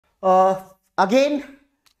Uh, Again,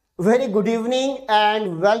 very good evening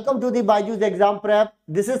and welcome to the Byjus Exam Prep.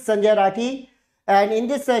 This is Sanjay Rathi, and in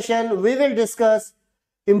this session we will discuss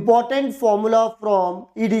important formula from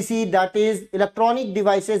EDC, that is electronic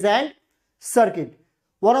devices and circuit.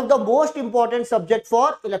 One of the most important subject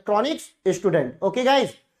for electronics student. Okay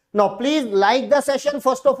guys, now please like the session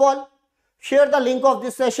first of all, share the link of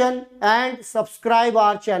this session and subscribe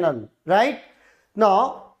our channel. Right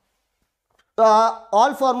now,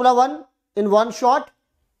 all Formula 1 in one shot.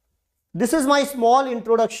 This is my small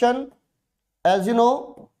introduction. As you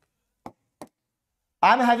know,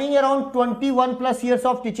 I am having around 21 plus years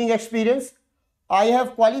of teaching experience. I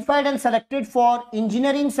have qualified and selected for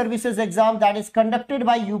engineering services exam that is conducted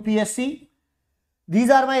by UPSC. These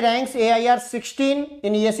are my ranks: AIR 16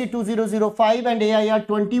 in ESC 2005 and AIR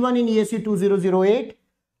 21 in ESC 2008.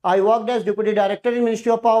 I worked as Deputy Director in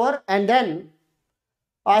Ministry of Power, and then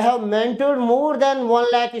I have mentored more than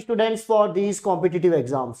 1 lakh students for these competitive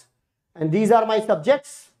exams. And these are my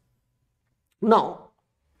subjects. Now,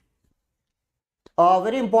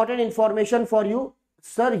 very important information for you.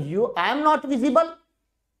 Sir, I am not visible.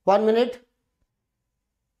 1 minute.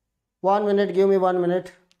 1 minute, give me 1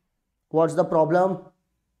 minute. What's the problem?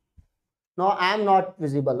 No, I am not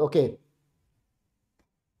visible. Okay.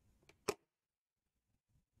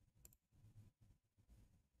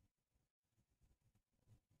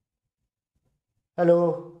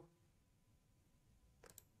 Hello.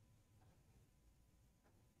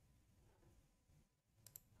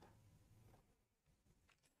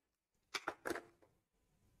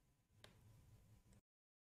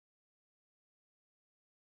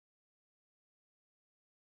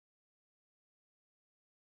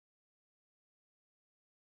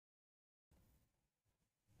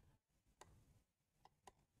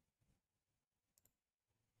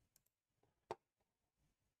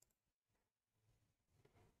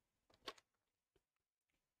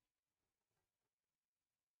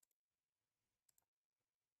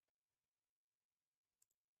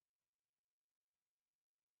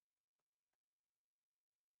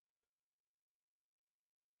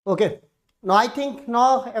 Okay. Now I think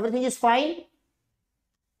now everything is fine.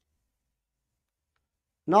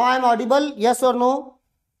 Now I am audible. Yes or no?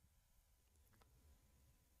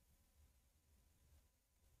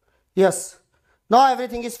 Yes. Now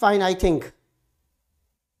everything is fine, I think.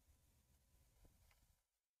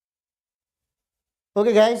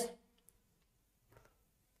 Okay guys.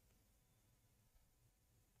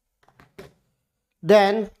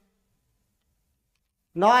 Then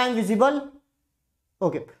now I am visible.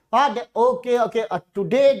 Okay. Okay.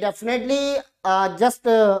 Today definitely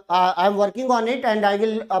I am working on it, and I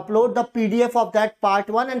will upload the PDF of that part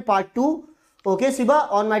 1 and part 2. Okay,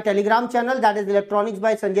 Siba, on my Telegram channel, that is Electronics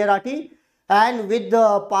by Sanjay Rathi, and with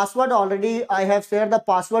the password already I have shared the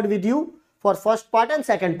password with you for first part and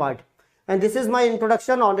second part. And this is my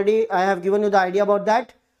introduction. Already I have given you the idea about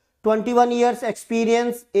that. 21 years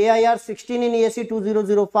experience, AIR 16 in ESC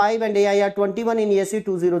 2005 and AIR 21 in ESC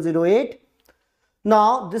 2008.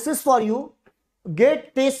 Now this is for you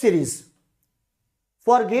GATE test series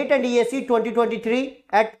for GATE and ESC 2023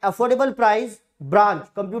 at affordable price. Branch: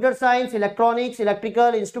 computer science, electronics,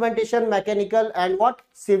 electrical, instrumentation, mechanical, and what?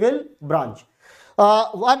 Civil branch.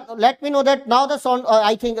 Let me know that now the sound,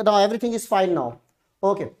 I think now everything is fine now.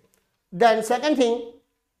 Okay. Then second thing,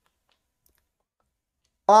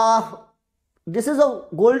 this is a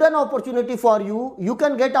golden opportunity for you. You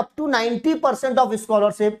can get up to 90% of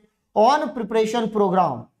scholarship on preparation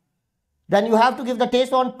program. Then you have to give the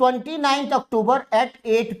test on 29th October at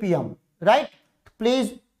 8 PM. Right?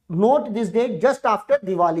 Please note this date just after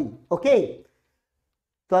Diwali. Okay.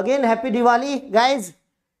 So again, happy Diwali guys.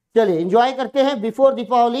 चलिए enjoy करते हैं before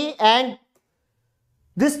Diwali, and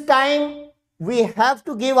this time we have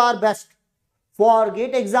to give our best for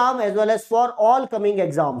GATE exam as well as for all coming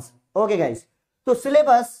exams. Okay guys. So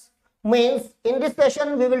syllabus means in this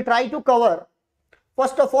session we will try to cover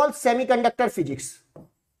first of all semiconductor physics.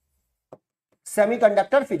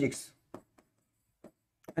 Semiconductor physics.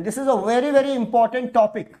 And this is a very important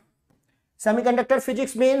topic. Semiconductor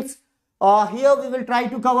physics means here we will try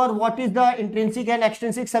to cover what is the intrinsic and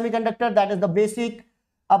extrinsic semiconductor, that is the basic,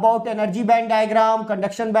 about energy band diagram,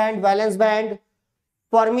 conduction band, valence band,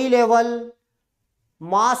 Fermi level,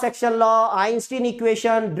 mass action law, Einstein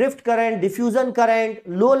equation, drift current, diffusion current,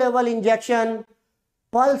 low level injection,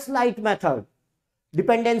 pulse light method,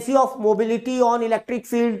 dependency of mobility on electric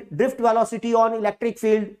field, drift velocity on electric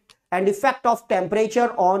field, and effect of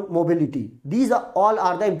temperature on mobility. These are all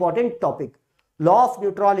are the important topic. Law of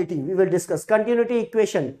neutrality we will discuss, continuity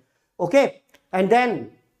equation. Okay, and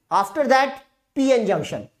then after that p-n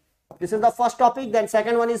junction. This is the first topic. Then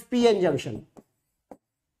second one is PN junction.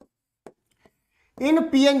 In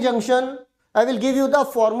PN junction, I will give you the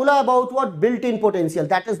formula about what built-in potential,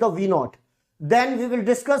 that is the V naught. Then we will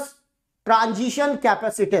discuss transition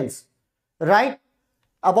capacitance, right?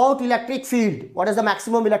 About electric field, what is the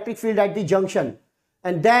maximum electric field at the junction,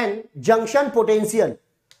 and then junction potential.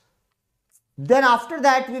 Then after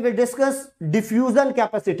that we will discuss diffusion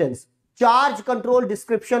capacitance, charge control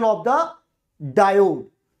description of the diode.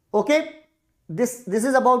 Okay, this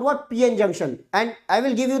is about what PN junction, and I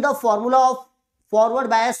will give you the formula of forward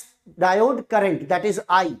bias diode current, that is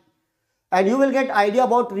I, and you will get idea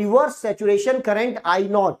about reverse saturation current I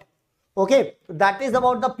naught. Okay, that is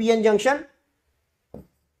about the PN junction.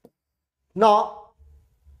 Now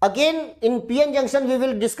again in PN junction we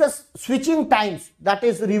will discuss switching times, that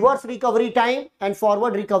is reverse recovery time and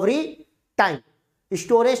forward recovery time,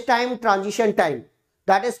 storage time, transition time,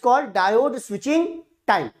 that is called diode switching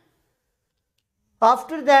time.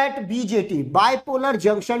 After that BJT, bipolar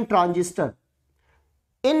junction transistor.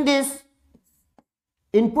 In this,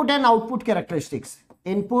 input and output characteristics,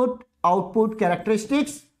 input output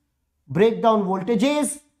characteristics, breakdown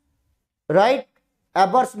voltages, right,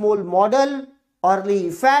 Abers-Moll model, early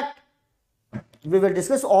effect, we will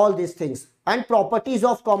discuss all these things, and properties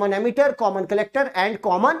of common emitter, common collector and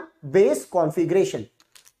common base configuration.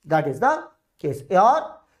 That is the case. Here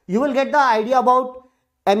you will get the idea about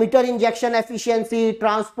emitter injection efficiency,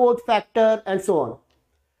 transport factor and so on.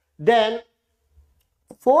 Then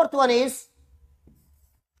fourth one is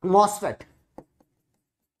MOSFET.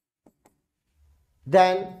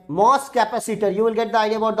 Then MOS capacitor, you will get the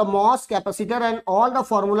idea about the MOS capacitor and all the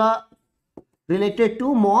formula related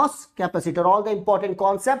to MOS capacitor, all the important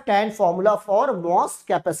concept and formula for MOS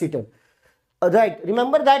capacitor. Right,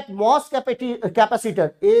 remember that MOS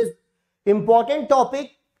capacitor is important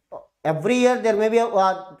topic. Every year there may be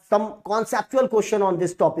some conceptual question on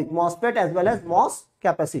this topic, MOSFET as well as MOS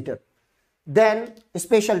capacitor. Then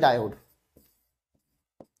spatial diode.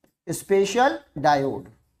 Spatial diode.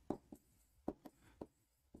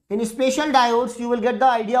 In spatial diodes you will get the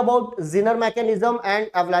idea about Zener mechanism and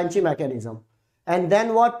avalanche mechanism. And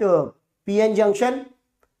then what? PN junction,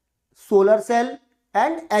 solar cell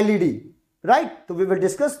and LED. Right? So we will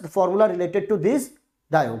discuss the formula related to this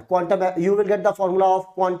diode. Quantum, you will get the formula of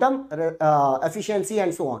quantum efficiency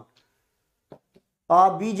and so on.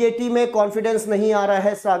 BJT में confidence नहीं आ रहा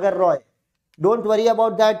है सागर Roy. Don't worry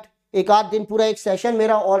about that. एक आध दिन पूरा एक session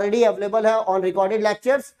मेरा already available है on recorded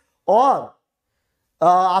lectures, और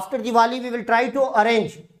after Diwali we will try to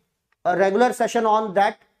arrange a regular session on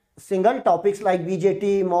that single topics like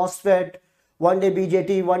BJT, MOSFET, one day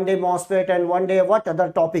BJT, one day MOSFET and one day what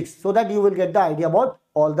other topics, so that you will get the idea about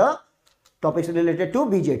all the topics related to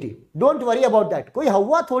BJT. Don't worry about that. कोई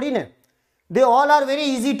हवा थोड़ी ना. They all are very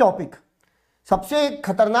easy topic. सबसे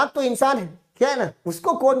खतरनाक तो इंसान है, क्या है ना,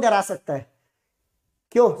 उसको कौन डरा सकता है,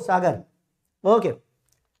 क्यों सागर? ओके,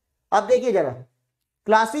 अब देखिए जरा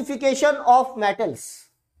classification of metals.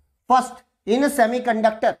 First in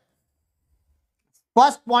semiconductor,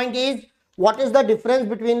 first point is what is the difference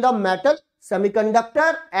between the metal,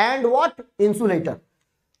 semiconductor and what? Insulator.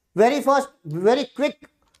 Very first, very quick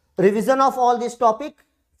revision of all this topic.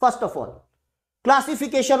 First of all,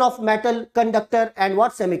 classification of metal, conductor and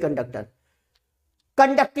what? Semiconductor.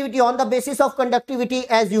 Conductivity, on the basis of conductivity,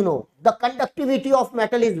 as you know, the conductivity of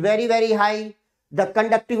metal is very, very high. The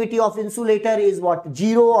conductivity of insulator is what?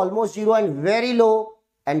 Zero, almost zero and very low.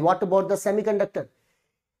 And what about the semiconductor?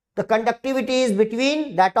 The conductivity is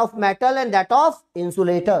between that of metal and that of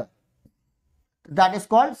insulator. That is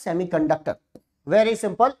called semiconductor. Very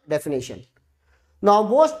simple definition. Now,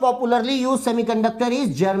 most popularly used semiconductor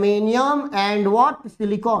is germanium and what?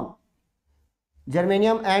 Silicon.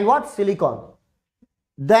 Germanium and what? Silicon.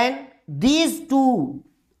 Then these two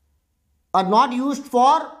are not used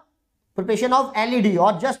for preparation of LED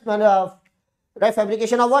or just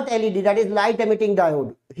fabrication of what? LED, that is light emitting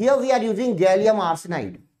diode. Here we are using gallium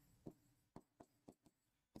arsenide.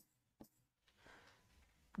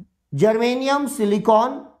 Germanium,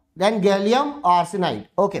 silicon, then gallium arsenide.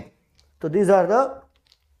 Okay, so these are the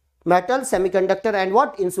metal, semiconductor and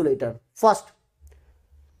what? Insulator. First,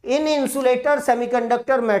 in insulator,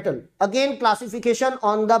 semiconductor, metal, again classification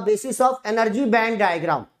on the basis of energy band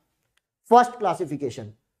diagram. First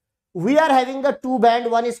classification, we are having the two band,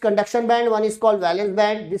 one is conduction band, one is called valence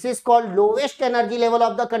band. This is called lowest energy level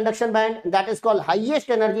of the conduction band, that is called highest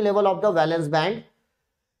energy level of the valence band.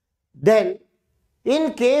 Then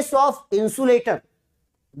in case of insulator,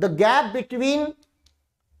 the gap between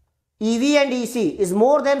EV and EC is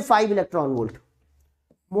more than 5 electron volt.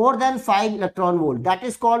 More than 5 electron volt. That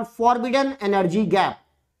is called forbidden energy gap.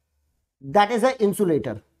 that is an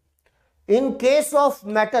insulator. In case of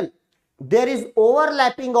metal, there is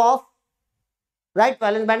overlapping of, right,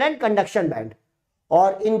 valence band and conduction band.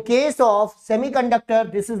 Or in case of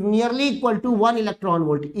semiconductor, this is nearly equal to 1 electron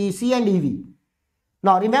volt, EC and EV.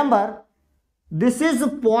 Now remember, this is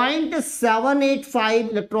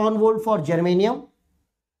 0.785 electron volt for germanium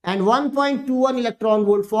and 1.21 electron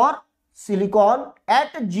volt for silicon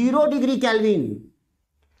at 0 degree Kelvin.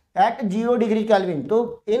 At 0 degree Kelvin.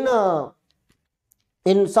 So in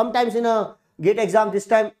sometimes in a GATE exam, this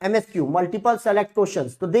time MSQ, multiple select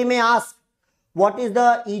questions. So they may ask, what is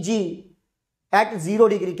the EG at 0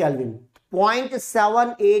 degree Kelvin?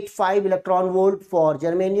 0.785 electron volt for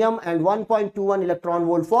germanium and 1.21 electron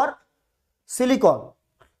volt for silicon.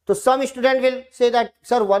 So some student will say that,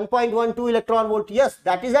 sir, 1.12 electron volt. Yes,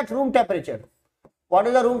 that is at room temperature. What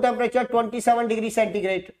is the room temperature? 27 degree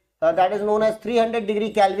centigrade. That is known as 300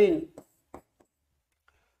 degree Kelvin.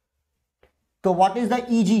 So what is the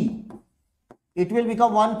EG? It will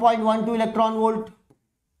become 1.12 electron volt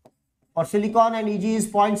for silicon, and EG is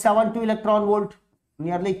 0.72 electron volt,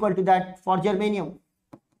 nearly equal to that for germanium.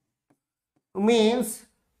 Means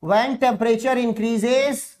when temperature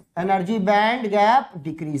increases, energy band gap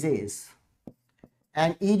decreases,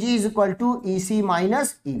 and EG is equal to EC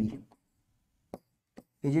minus EV.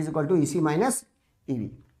 EG is equal to EC minus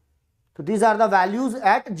EV. So these are the values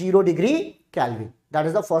at 0 degree Kelvin. That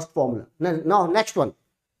is the first formula. Now next one.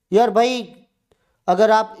 Here by agar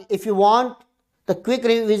aap, if you want the quick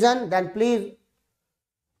revision, then please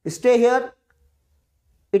stay here.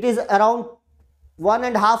 It is around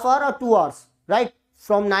 1.5 hours or 2 hours, right?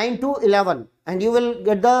 From 9 to 11, and you will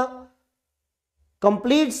get the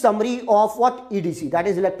complete summary of what EDC, that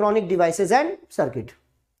is electronic devices and circuit.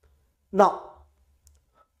 Now,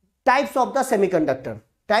 types of the semiconductor.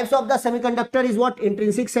 Types of the semiconductor is what?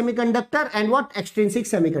 Intrinsic semiconductor and what? Extrinsic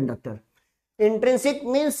semiconductor. Intrinsic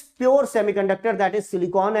means pure semiconductor, that is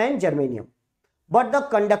silicon and germanium. But the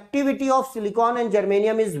conductivity of silicon and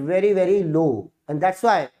germanium is very, very low. And that's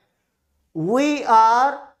why we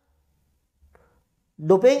are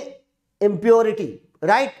doping impurity,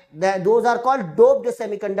 right? Those are called doped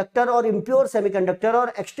semiconductor or impure semiconductor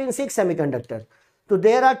or extrinsic semiconductor. So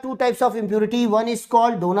there are two types of impurity. One is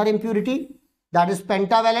called donor impurity, that is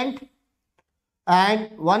pentavalent,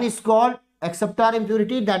 and one is called acceptor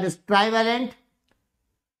impurity, that is trivalent.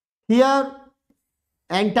 Here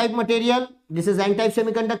N-type material, this is N-type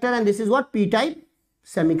semiconductor, and this is what? P-type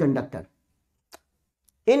semiconductor.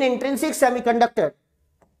 In intrinsic semiconductor,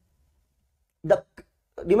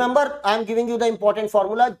 remember I am giving you the important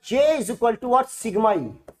formula. J is equal to what? Sigma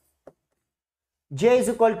E. J is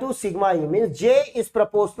equal to sigma E, means J is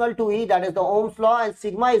proportional to E, that is the Ohm's law, and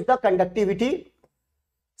sigma is the conductivity.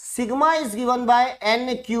 Sigma is given by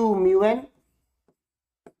NQ mu N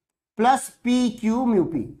plus PQ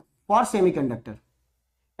mu P for semiconductor.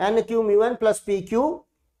 NQ mu N plus PQ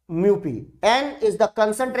mu P. N is the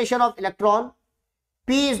concentration of electron,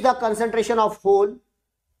 P is the concentration of hole,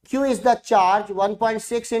 Q is the charge,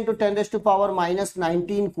 1.6 into 10 raised to power minus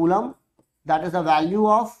 19 coulomb. That is the value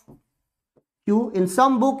of Q. In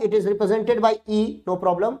some book it is represented by E, no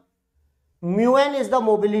problem. Mu N is the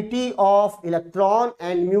mobility of electron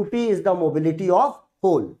and mu P is the mobility of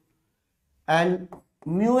hole. And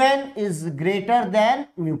mu N is greater than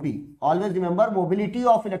mu P. Always remember, mobility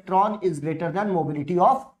of electron is greater than mobility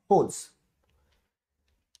of holes.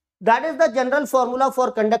 That is the general formula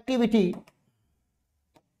for conductivity.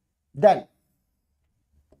 Then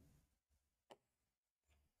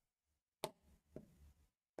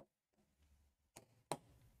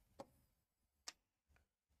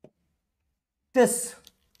this,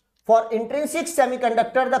 for intrinsic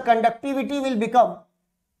semiconductor, the conductivity will become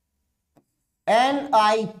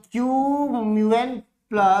NIQ mu N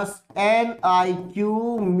plus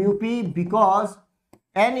NIQ mu P, because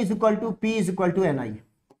N is equal to P is equal to Ni.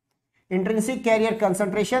 Intrinsic carrier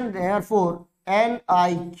concentration, therefore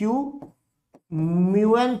NIQ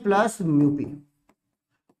mu N plus mu P.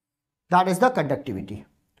 That is the conductivity.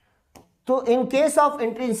 So in case of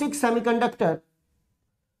intrinsic semiconductor,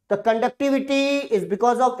 the conductivity is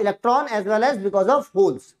because of electron as well as because of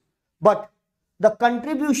holes. But the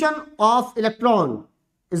contribution of electron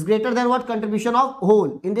is greater than what? Contribution of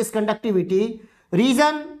hole in this conductivity.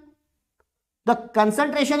 Reason, the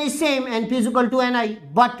concentration is same, Np is equal to Ni,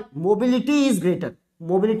 but mobility is greater.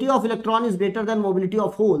 Mobility of electron is greater than mobility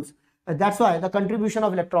of holes. That's why the contribution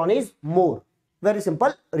of electron is more. Very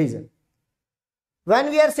simple reason. When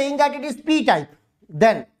we are saying that it is p-type,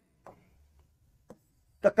 then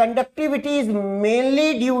the conductivity is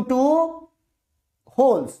mainly due to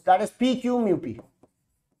holes, that is PQ mu P,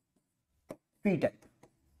 p-type.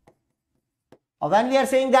 When we are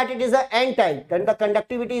saying that it is a n type, then the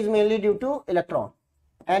conductivity is mainly due to electron,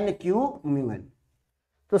 n q mu n.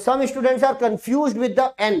 So some students are confused with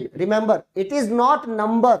the n. Remember, it is not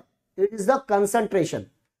number, it is the concentration.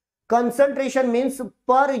 Concentration means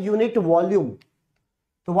per unit volume.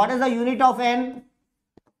 So what is the unit of n?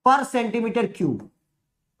 Per centimeter cube.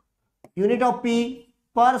 Unit of P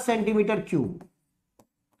per centimeter cube.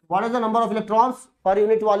 What is the number of electrons per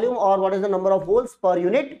unit volume, or what is the number of holes per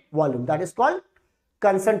unit volume? That is called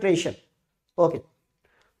concentration. Okay.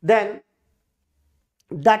 Then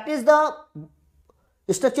that is the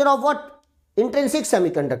structure of what? Intrinsic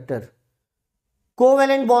semiconductor.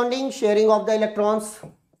 Covalent bonding, sharing of the electrons.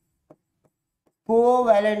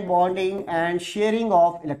 Covalent bonding and sharing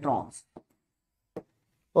of electrons.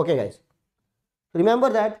 Okay guys, remember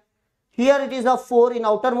that here it is a 4 in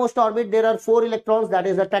outermost orbit, there are 4 electrons, that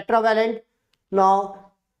is a tetravalent.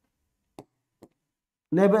 Now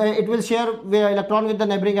it will share electron with the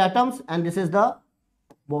neighboring atoms, and this is the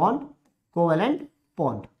bond, covalent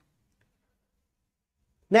bond.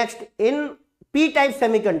 Next, in p-type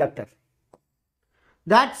semiconductor,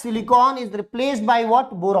 that silicon is replaced by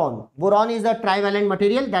what? Boron. Boron is a trivalent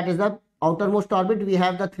material, that is the outermost orbit, we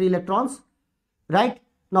have the 3 electrons, right?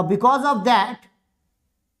 Now because of that,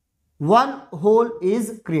 one hole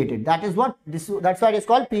is created. That is what this, that's why it is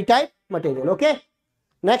called p-type material. Okay.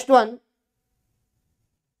 Next one,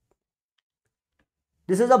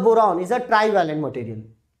 this is a boron, is a trivalent material.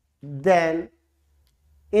 Then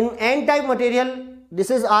in n-type material, this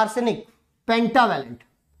is arsenic, pentavalent.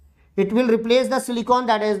 It will replace the silicon,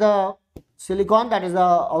 that is the silicon, that is the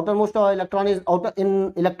outermost electron is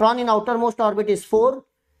electron in outermost orbit is 4.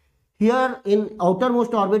 Here in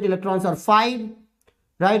outermost orbit electrons are 5,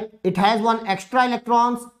 right? It has one extra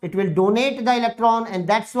electrons, it will donate the electron, and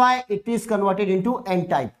that's why it is converted into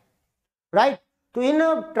n-type, right? So in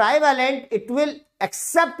a trivalent, it will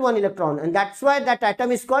accept one electron, and that's why that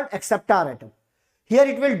atom is called acceptor atom. Here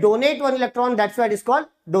it will donate one electron, that's why it is called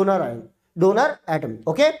donor atom,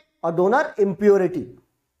 okay, or donor impurity.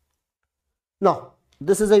 Now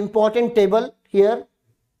this is an important table here.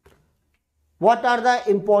 What are the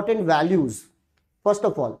important values? First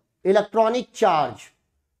of all, electronic charge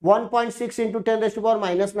 1.6 into 10 raised to power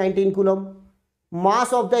minus 19 coulomb.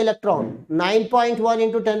 Mass of the electron 9.1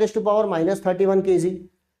 into 10 raised to power minus 31 kg.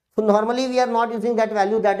 So normally we are not using that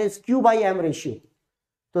value, that is Q by M ratio.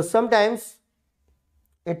 So sometimes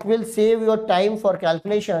it will save your time for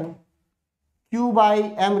calculation. Q by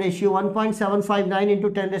M ratio 1.759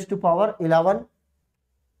 into 10 raised to power 11.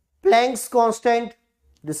 Planck's constant,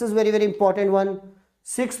 this is very important one,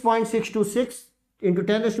 6.626 into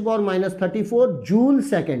 10 raised to power minus 34 joule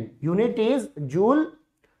second. Unit is joule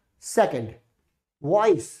second.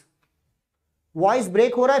 Voice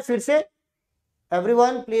break हो रहा है फिर से.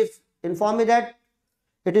 Everyone please inform me that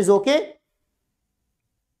it is okay.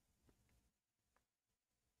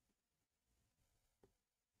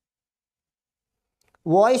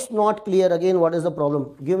 Voice not clear again. What is the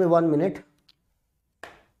problem? Give me 1 minute.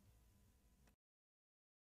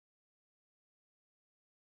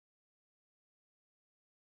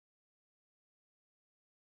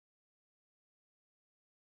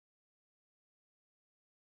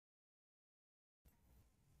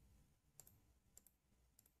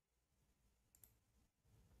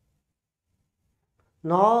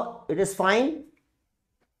 Now it is fine.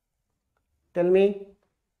 Tell me.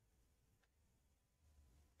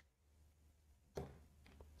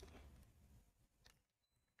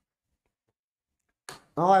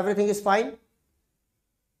 Now everything is fine.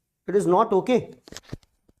 It is not okay.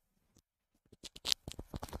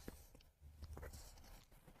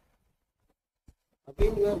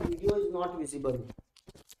 Again your video is not visible.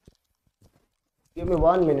 Give me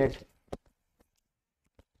 1 minute.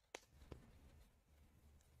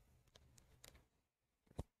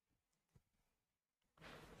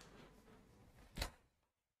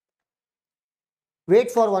 Wait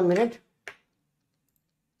for 1 minute.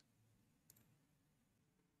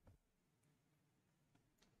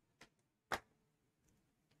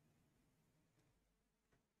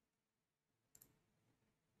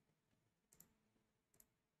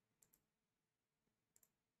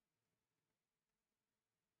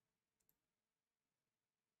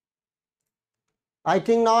 I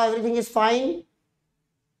think now everything is fine.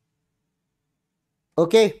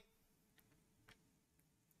 Okay.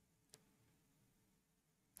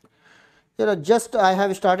 Just I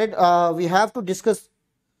have started. We have to discuss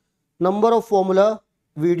number of formula.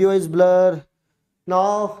 Video is blur.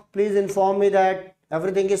 Now please inform me that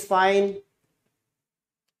everything is fine.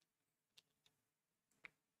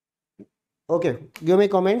 Okay, give me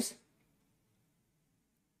comments.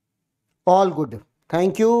 All good.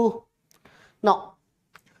 Thank you. Now,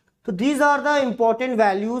 so these are the important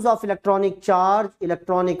values of electronic charge,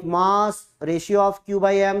 electronic mass, ratio of Q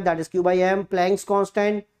by M, that is Q by M, Planck's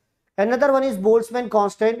constant. Another one is Boltzmann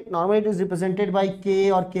constant. Normally it is represented by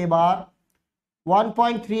K or K bar.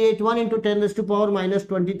 1.381 into 10 raised to power minus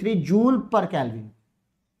 23 joule per Kelvin.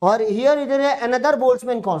 Or here is another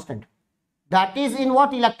Boltzmann constant. That is in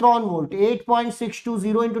what? Electron volt.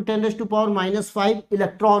 8.620 into 10 raised to power minus 5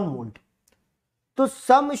 electron volt. So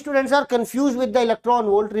some students are confused with the electron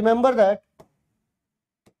volt. Remember that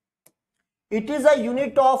it is a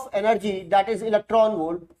unit of energy, that is electron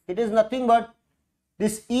volt. It is nothing but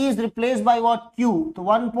this E is replaced by what? Q. So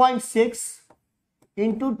 1.6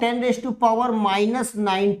 into 10 raised to power minus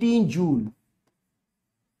 19 joule.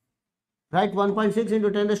 Right? 1.6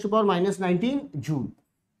 into 10 raised to power minus 19 joule.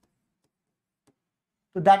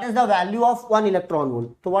 So that is the value of 1 electron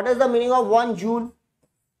volt. So what is the meaning of 1 joule?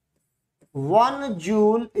 1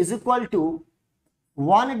 joule is equal to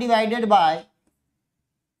 1 divided by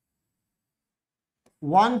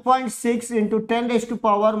 1.6 into 10 raised to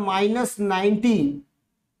power minus 19,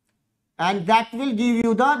 and that will give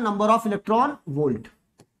you the number of electron volt.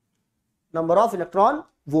 Number of electron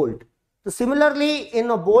volt. So similarly, in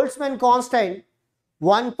a Boltzmann constant,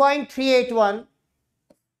 1.381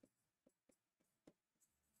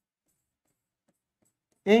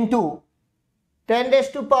 into 10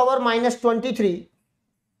 raised to power minus 23,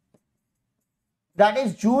 that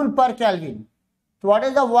is joule per Kelvin. So what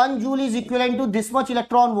is the 1 joule is equivalent to this much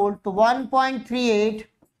electron volt? So 1.38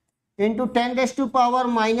 into 10 raised to power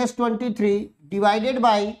minus 23 divided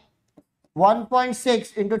by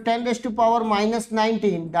 1.6 into 10 raised to power minus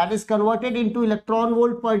 19, that is converted into electron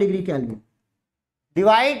volt per degree Kelvin.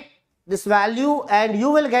 Divide this value and you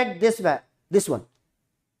will get this one,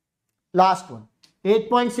 last one.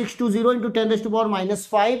 8.620 into 10 raised to power minus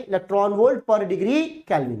 5 electron volt per degree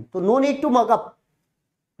Kelvin. So no need to mug up.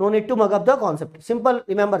 No need to mug up the concept. Simple,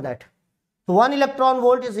 remember that. So 1 electron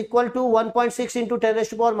volt is equal to 1.6 into 10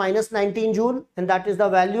 raised to power minus 19 joule, and that is the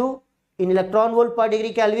value in electron volt per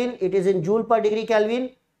degree Kelvin. It is in joule per degree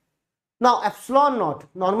Kelvin. Now epsilon naught.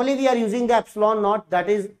 Normally we are using the epsilon naught, that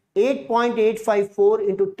is 8.854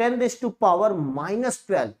 into 10 raised to power minus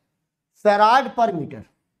 12 farad per meter.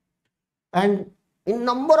 And in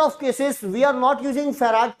number of cases, we are not using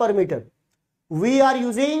farad per meter. We are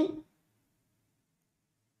using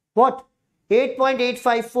what?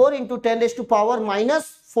 8.854 into 10 raised to power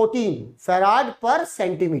minus 14 farad per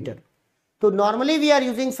centimeter. So normally we are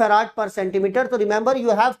using farad per centimeter. So remember,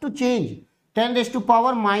 you have to change 10 raised to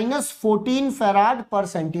power minus 14 farad per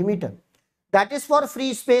centimeter. That is for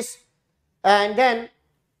free space. And then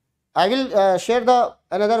I will share the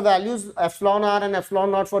another values, epsilon r and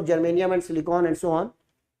epsilon naught for germanium and silicon and so on.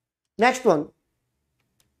 Next one,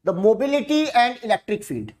 the mobility and electric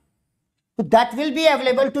field. So that will be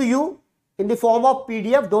available to you in the form of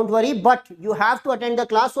PDF, don't worry, but you have to attend the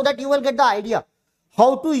class so that you will get the idea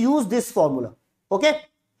how to use this formula. Okay,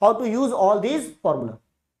 how to use all these formula.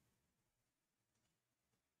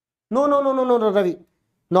 No, Ravi.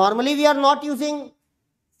 Normally we are not using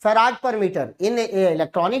farad per meter. In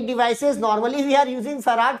electronic devices, normally we are using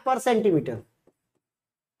farad per centimeter.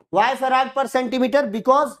 Why farad per centimeter?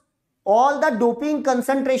 Because all the doping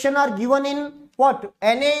concentration are given in what?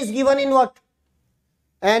 Na is given in what?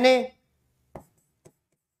 Na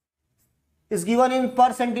is given in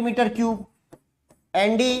per centimeter cube.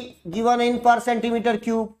 Nd given in per centimeter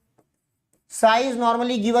cube. Psi is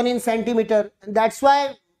normally given in centimeter. And that's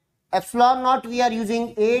why epsilon naught we are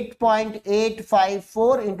using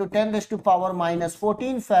 8.854 into 10 raised to power minus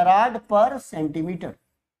 14 farad per centimeter.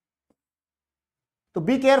 So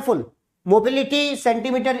be careful. Mobility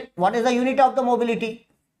centimeter, what is the unit of the mobility?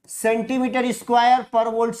 Centimeter square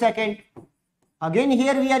per volt second. Again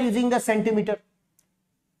here we are using the centimeter.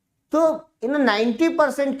 So in a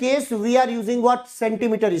 90% case we are using what?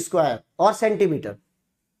 Centimeter square or centimeter.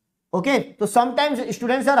 Okay, so sometimes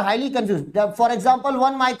students are highly confused. For example,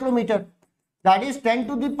 1 micrometer, that is 10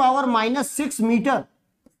 to the power minus 6 meter.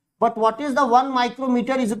 But what is the 1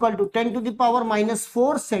 micrometer is equal to 10 to the power minus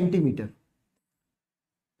 4 centimeter.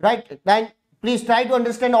 Right? Then please try to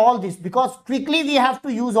understand all this, because quickly we have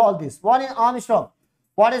to use all this. One in Armstrong.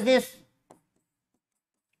 What is this?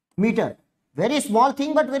 Meter. Very small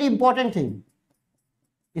thing but very important thing.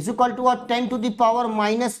 Is equal to what? 10 to the power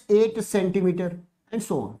minus 8 centimeter and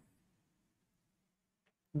so on.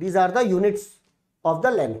 These are the units of the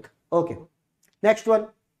length. Okay. Next one.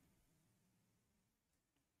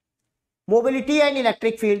 Mobility and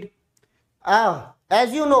electric field.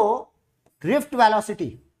 As you know, drift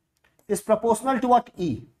velocity is proportional to what?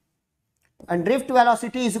 E. and drift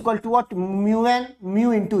velocity is equal to what? Mu n,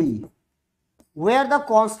 mu into E, where the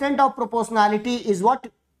constant of proportionality is what?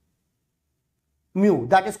 Mu.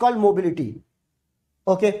 That is called mobility.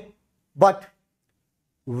 Okay, but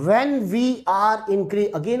when we are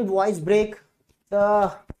again voice break,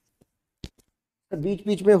 बीच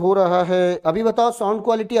बीच में हो रहा है. अभी बताओ sound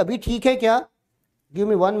quality अभी ठीक है क्या? गिव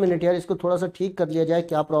मी 1 मिनट यार, इसको थोड़ा सा ठीक कर लिया जाए,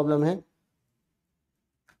 क्या प्रॉब्लम है.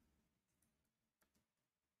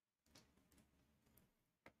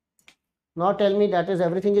 Now tell me that is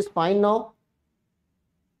everything is fine now.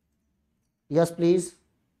 Yes please.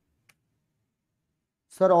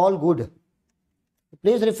 Sir, all good.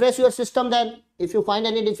 Please refresh your system then. If you find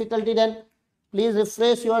any difficulty, then please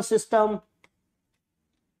refresh your system.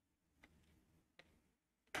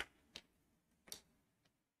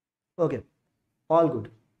 Okay, all good.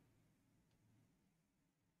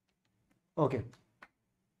 Okay,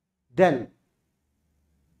 then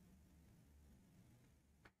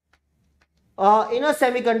in a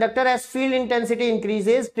semiconductor, as field intensity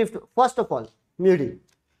increases, drift, first of all, mu d.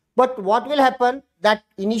 But what will happen, that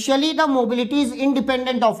initially the mobility is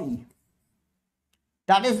independent of E.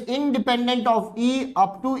 That is independent of E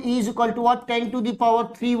up to E is equal to what? 10 to the power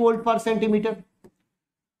 3 volt per centimeter.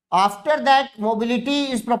 After that,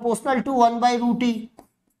 mobility is proportional to 1 by root E.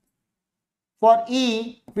 For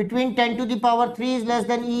E, between 10 to the power 3 is less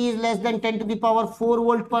than E is less than 10 to the power 4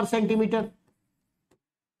 volt per centimeter.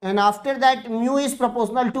 And after that, mu is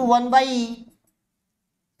proportional to 1 by E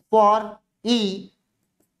for E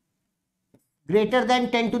greater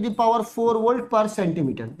than 10 to the power 4 volt per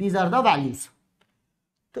centimeter. These are the values.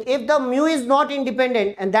 So if the mu is not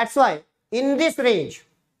independent, and that's why in this range,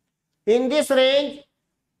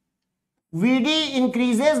 Vd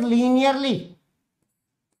increases linearly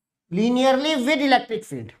with electric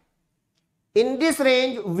field. In this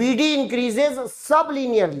range, Vd increases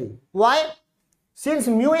sublinearly. Why? Since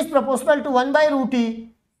mu is proportional to 1 by root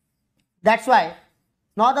E, that's why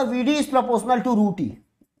now the Vd is proportional to root E.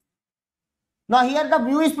 Now here the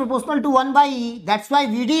mu is proportional to 1 by E, that's why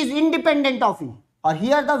Vd is independent of E. Or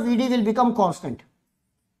here the Vd will become constant.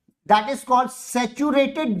 That is called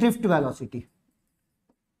saturated drift velocity.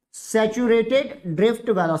 Saturated drift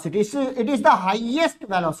velocity. It is the highest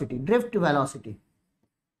velocity, drift velocity.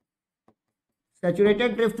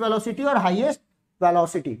 Saturated drift velocity or highest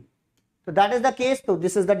velocity. So that is the case. So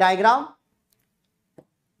this is the diagram.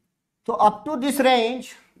 So up to this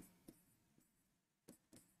range,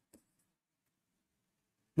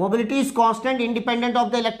 mobility is constant independent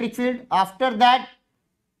of the electric field. After that,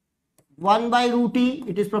 1 by root E,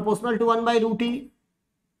 it is proportional to 1 by root E.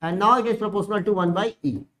 And now it is proportional to 1 by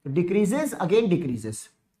E. It decreases, again decreases.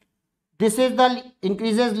 This is the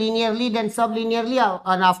increases linearly, then sublinearly,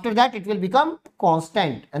 and after that it will become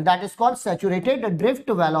constant. And that is called saturated drift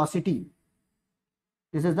velocity.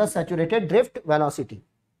 This is the saturated drift velocity.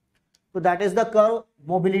 So that is the curve,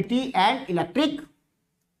 mobility and electric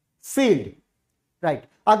field. Right.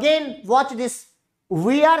 Again, watch this.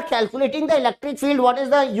 We are calculating the electric field. What is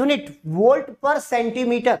the unit? Volt per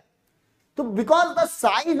centimeter. So because the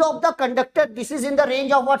size of the conductor, this is in the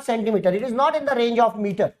range of what? Centimeter. It is not in the range of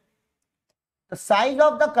meter. The size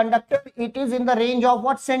of the conductor, it is in the range of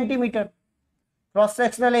what? Centimeter.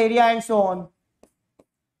 Cross-sectional area and so on.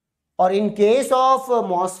 Or in case of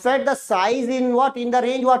MOSFET, the size in what? In the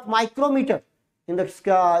range what? Micrometer. In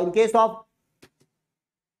case of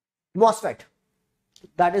MOSFET,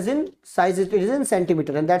 that is in size, it is in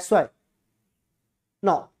centimeter, and that's why.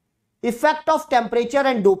 Now, effect of temperature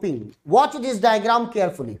and doping. Watch this diagram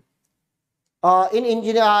carefully. In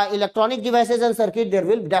electronic devices and circuit, there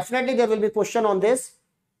will be question on this.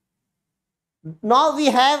 Now we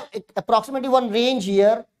have approximately one range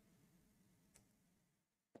here,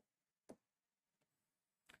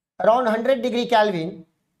 around 100 degree Kelvin.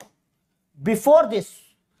 Before this,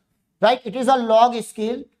 right, it is a log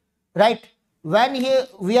scale, right? When here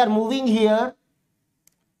we are moving here,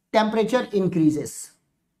 temperature increases.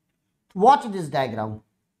 Watch this diagram.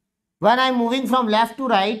 When I am moving from left to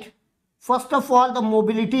right, first of all, the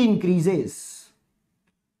mobility increases.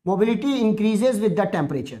 Mobility increases with the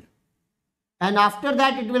temperature. And after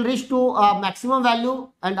that, it will reach to a maximum value.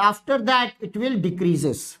 And after that, it will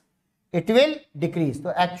decreases. It will decrease.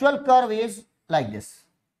 The actual curve is like this.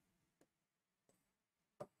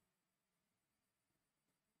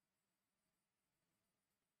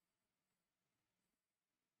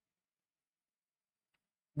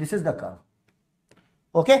 This is the curve.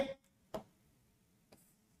 Okay.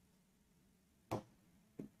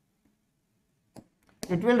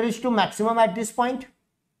 It will reach to maximum at this point.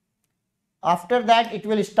 After that, it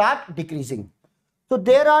will start decreasing. So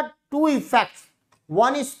there are two effects.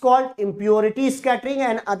 One is called impurity scattering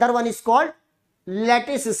and other one is called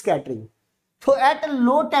lattice scattering. So at a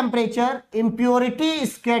low temperature, impurity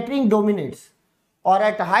scattering dominates, or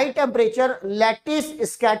at high temperature, lattice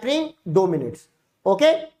scattering dominates.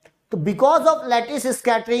 Okay. So because of lattice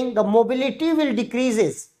scattering, the mobility will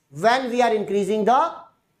decreases when we are increasing the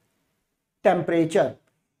temperature.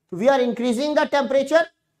 We are increasing the temperature,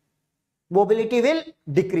 mobility will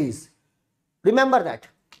decrease. Remember that.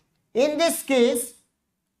 In this case,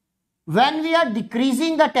 when we are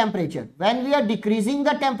decreasing the temperature,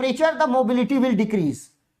 the mobility will decrease.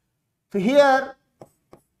 So here,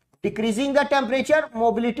 decreasing the temperature,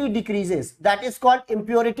 mobility decreases. That is called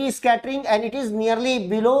impurity scattering, and it is nearly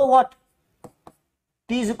below what?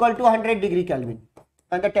 T is equal to 100 degree Kelvin.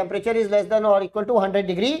 And the temperature is less than or equal to 100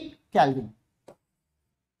 degree Kelvin.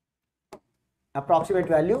 Approximate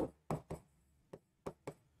value.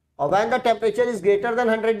 Or when the temperature is greater than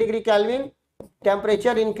 100 degree Kelvin,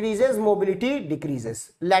 temperature increases, mobility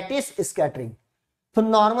decreases. Lattice scattering. So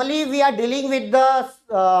normally we are dealing with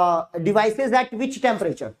the devices at which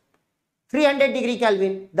temperature? 300 degree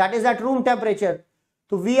Kelvin, that is at room temperature.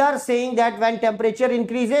 So we are saying that when temperature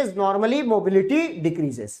increases, normally mobility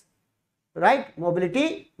decreases. Right?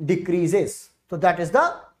 Mobility decreases. So that is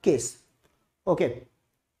the case. Okay.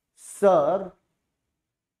 Sir,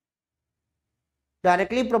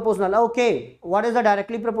 directly proportional. Okay. What is the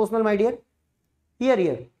directly proportional, my dear?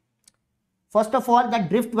 Here. First of all, the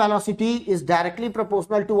drift velocity is directly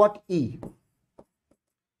proportional to what? E.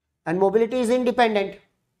 And mobility is independent.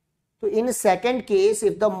 So in second case,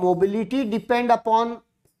 if the mobility depend upon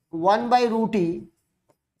 1 by root E,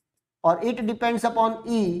 or it depends upon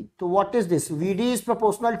E, so what is this? Vd is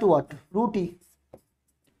proportional to what? Root E.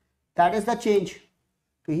 That is the change.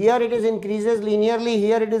 So here it is increases linearly,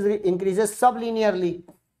 here it is increases sublinearly.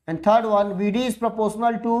 And third one, Vd is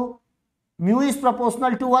proportional to, mu is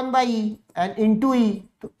proportional to 1 by E, and into E.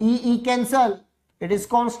 So E cancel. It is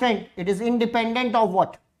constant. It is independent of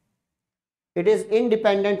what? It is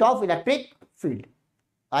independent of electric field.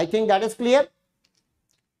 I think that is clear.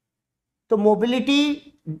 So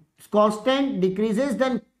mobility constant decreases,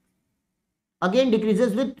 then again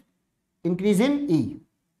decreases with increase in E.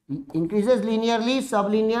 Increases linearly,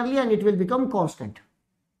 sublinearly, and it will become constant.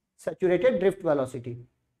 Saturated drift velocity.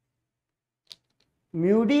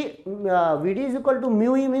 Mu d, Vd is equal to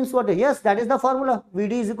mu E means what? Yes, that is the formula.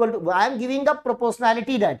 Vd is equal to, I am giving the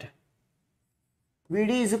proportionality that Vd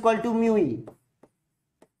is equal to mu E.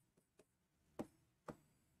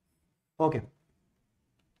 Okay.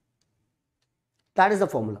 That is the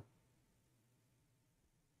formula.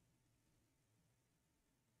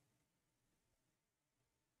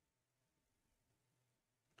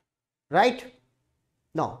 Right?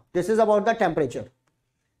 Now, this is about the temperature.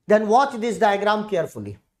 Then watch this diagram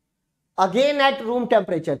carefully. Again at room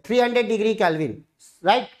temperature, 300 degree Kelvin.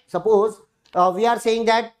 Right? Suppose we are saying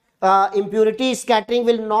that impurity scattering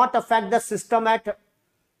will not affect the system at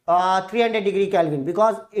 300 degree Kelvin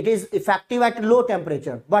because it is effective at low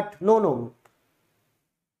temperature. But no.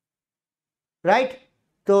 Right?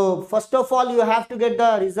 So first of all, you have to get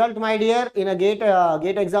the result, my dear. In a gate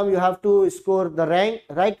exam, you have to score the rank,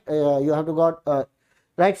 right? You have to got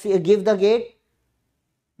right. So give the gate,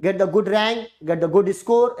 get the good rank, get the good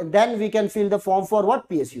score, and then we can fill the form for what?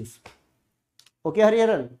 PSUs. Okay,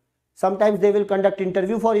 Hariharan. Sometimes they will conduct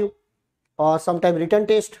interview for you, or sometimes written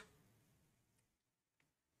test.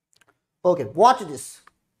 Okay, watch this.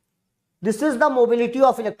 This is the mobility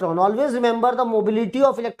of electron. Always remember the mobility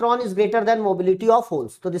of electron is greater than mobility of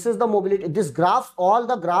holes. So this is the mobility. This graphs, all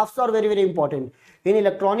the graphs are very, very important. In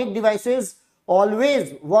electronic devices,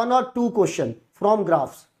 always 1 or 2 questions from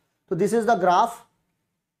graphs. So this is the graph.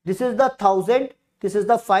 This is the 1000. This is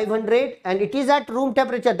the 500. And it is at room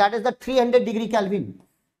temperature. That is the 300 degree Kelvin.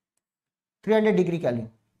 300 degree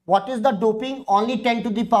Kelvin. What is the doping? Only 10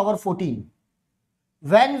 to the power 14.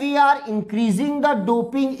 When we are increasing the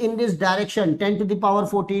doping in this direction, 10 to the power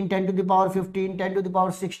 14, 10 to the power 15, 10 to the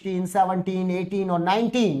power 16, 17, 18 or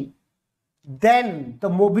 19, then the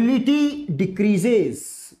mobility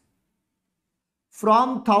decreases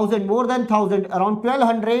from 1000, more than 1000, around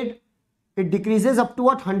 1200, it decreases up to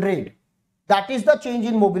what? 100. That is the change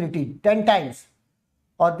in mobility, 10 times.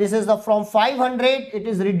 Or this is the from 500, it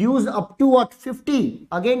is reduced up to what? 50,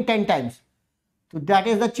 again 10 times. So that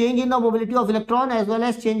is the change in the mobility of electron as well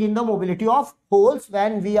as change in the mobility of holes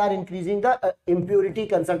when we are increasing the impurity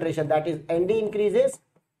concentration. That is Nd increases,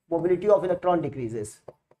 mobility of electron decreases.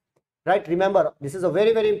 Right? Remember, this is a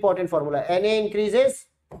very, very important formula. Na increases,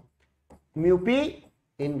 mu p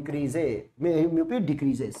increases, mu p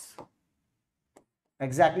decreases.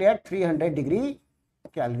 Exactly at 300 degree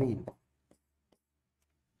Kelvin.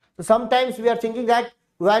 So sometimes we are thinking that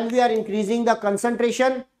when we are increasing the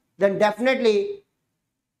concentration, then definitely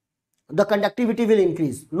the conductivity will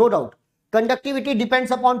increase. No doubt. Conductivity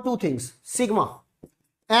depends upon two things, sigma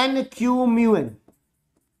and q mu n.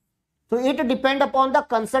 So it depends upon the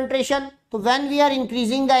concentration. So when we are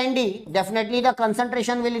increasing the ND, definitely the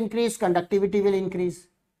concentration will increase, conductivity will increase.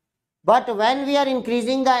 But when we are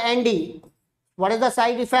increasing the ND, what is the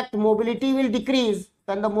side effect? Mobility will decrease.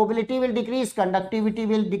 When the mobility will decrease, conductivity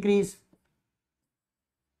will decrease.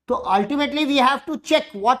 So ultimately we have to check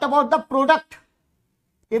what about the product.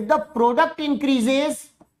 If the product increases,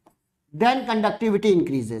 then conductivity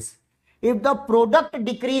increases. If the product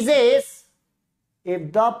decreases,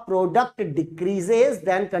 then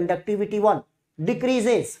conductivity what?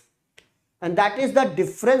 Decreases. And that is the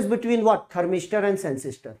difference between what? Thermistor and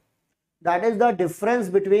sensistor. That is the difference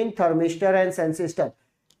between thermistor and sensistor.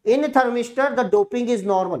 In a thermistor, the doping is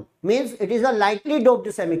normal, means it is a lightly doped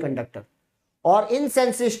semiconductor. Or in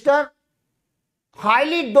sensistor,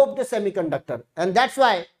 highly doped semiconductor. And that's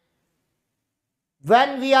why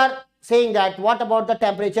when we are saying that what about the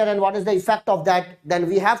temperature and what is the effect of that, then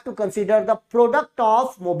we have to consider the product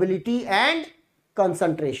of mobility and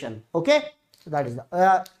concentration. Okay, so that is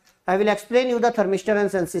the I will explain you the thermistor and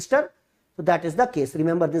sensistor. So that is the case.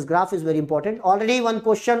 Remember, this graph is very important. Already one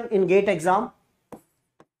question in GATE exam,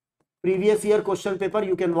 previous year question paper,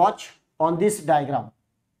 you can watch on this diagram.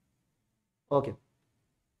 Okay.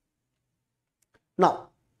 Now,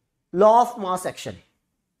 law of mass action.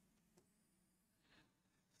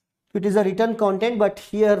 It is a written content, but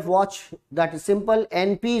here watch, that is simple.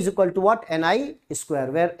 Np is equal to what? Ni square,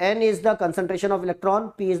 where N is the concentration of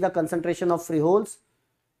electron, P is the concentration of free holes.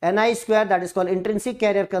 Ni square, that is called intrinsic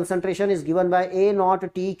carrier concentration, is given by A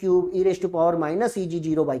naught T cube e raised to power minus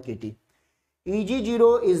Eg0 by kT.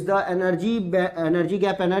 Eg0 is the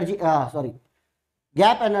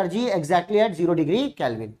gap energy exactly at 0 degree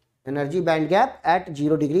Kelvin. Energy band gap at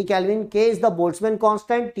 0 degree Kelvin. K is the Boltzmann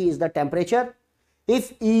constant, T is the temperature.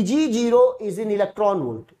 If Eg0 is in electron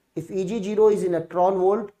volt,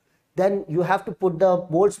 then you have to put the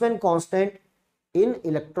Boltzmann constant in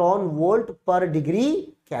electron volt per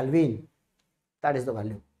degree Kelvin. That is the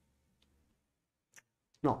value.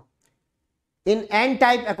 Now, in N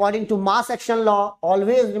type, according to mass action law,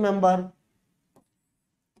 always remember,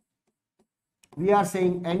 we are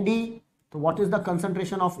saying Nd. So what is the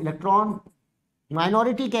concentration of electron?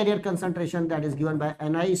 Minority carrier concentration, that is given by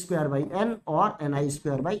Ni square by N or Ni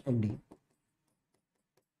square by Nd.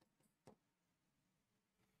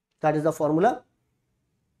 That is the formula.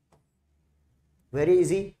 Very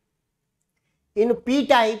easy. In P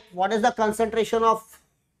type, what is the concentration of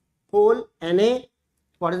hole? Na.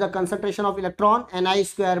 What is the concentration of electron? Ni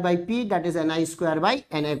square by P, that is Ni square by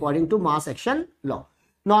Na, according to mass action law.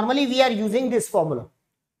 Normally we are using this formula.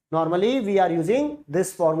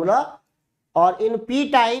 Or in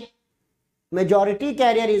P type, majority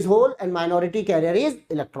carrier is hole and minority carrier is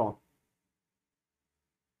electron.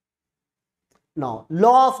 Now,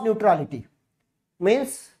 law of neutrality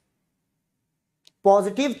means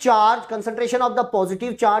positive charge, concentration of the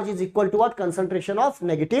positive charge is equal to what? Concentration of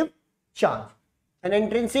negative charge. An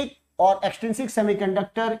intrinsic or extrinsic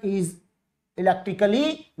semiconductor is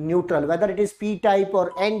electrically neutral, whether it is P type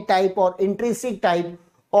or N type or intrinsic type,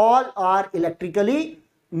 all are electrically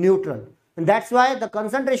neutral. And that's why the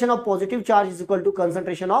concentration of positive charge is equal to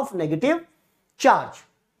concentration of negative charge.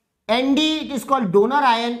 Nd, it is called donor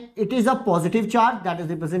ion. It is a positive charge, that is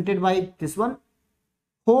represented by this one.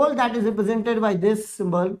 Hole, that is represented by this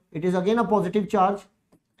symbol. It is again a positive charge.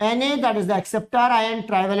 Na, that is the acceptor ion,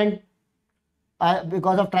 trivalent,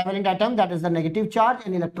 because of trivalent atom, that is the negative charge,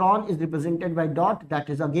 and electron is represented by dot, that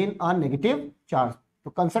is again a negative charge. So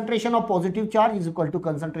concentration of positive charge is equal to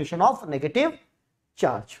concentration of negative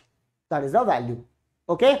charge. That is the value.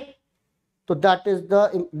 Okay. So that is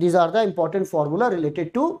these are the important formula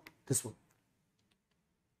related to this one.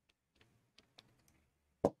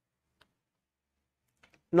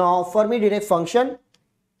 Now Fermi-Dirac function,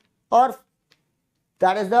 or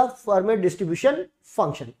that is the Fermi distribution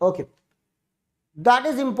function. Okay. That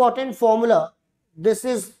is important formula. This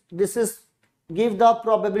is give the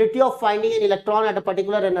probability of finding an electron at a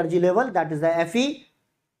particular energy level, that is the Fe,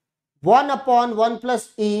 1 upon 1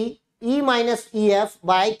 plus E minus Ef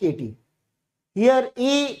by kT. Here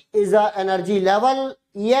E is the energy level,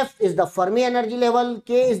 Ef is the Fermi energy level,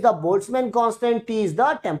 K is the Boltzmann constant, T is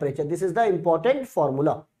the temperature. This is the important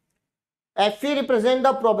formula. Fe represents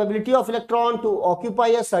the probability of electron to occupy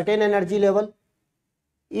a certain energy level.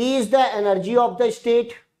 E is the energy of the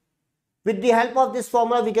state. With the help of this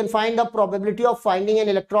formula, we can find the probability of finding an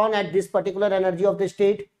electron at this particular energy of the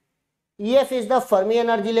state. EF is the Fermi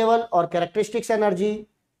energy level or characteristics energy.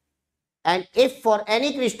 And if for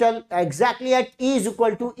any crystal exactly at E is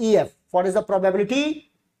equal to EF, what is the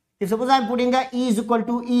probability? If suppose I am putting the E is equal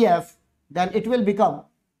to EF, then it will become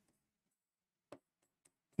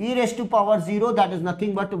E raised to power 0, that is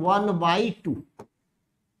nothing but 1 by 2.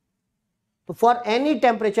 So for any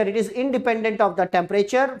temperature, it is independent of the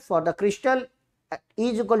temperature. For the crystal E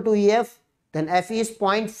is equal to EF, then F is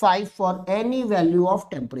 0.5 for any value of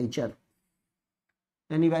temperature.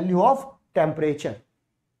 Any value of temperature.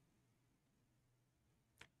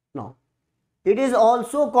 Now, it is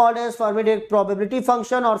also called as Fermi probability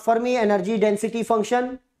function or Fermi energy density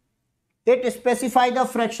function. It specifies the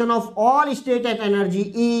fraction of all state at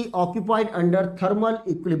energy E occupied under thermal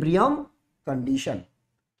equilibrium condition.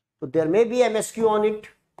 So there may be MSQ on it.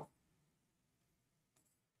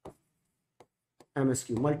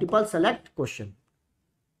 MSQ, multiple select question.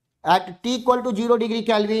 At T equal to 0 degree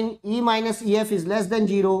Kelvin, E minus EF is less than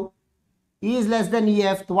 0. E is less than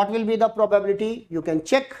EF. So what will be the probability? You can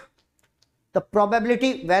check the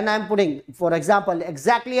probability when I am putting, for example,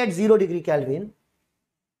 exactly at 0 degree Kelvin.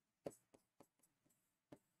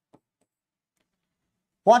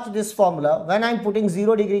 Watch this formula. When I am putting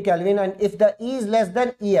 0 degree Kelvin and if the E is less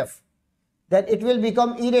than EF, then it will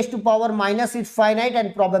become E raised to power minus infinite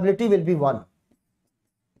and probability will be 1.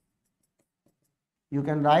 You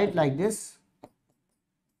can write like this.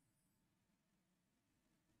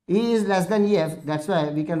 E is less than EF, that's why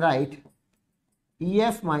we can write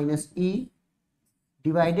EF minus E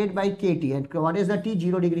divided by KT. And what is the T?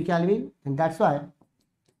 0 degree Kelvin. And that's why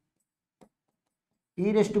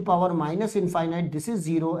E raised to power minus infinite, this is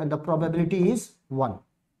 0 and the probability is 1.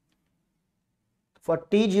 For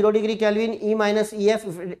T 0 degree Kelvin, E minus EF,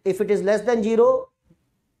 if it is less than 0,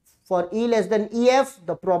 for E less than EF,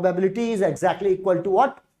 the probability is exactly equal to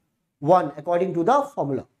what? 1 according to the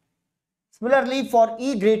formula. Similarly, for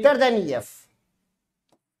E greater than EF,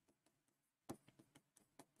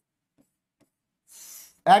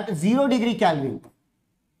 at 0 degree Kelvin,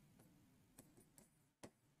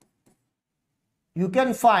 you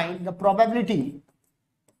can find the probability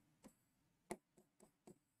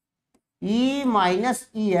E minus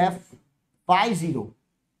EF by 0.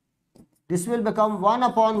 This will become 1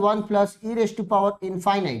 upon 1 plus E raised to power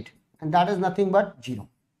infinite, and that is nothing but 0.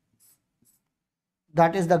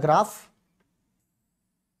 That is the graph.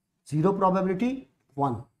 0 probability,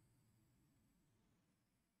 1.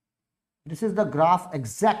 This is the graph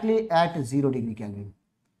exactly at 0 degree Kelvin.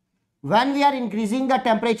 When we are increasing the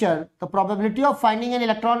temperature, the probability of finding an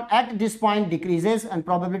electron at this point decreases and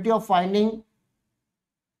probability of finding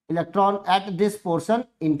electron at this portion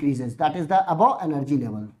increases. That is the above energy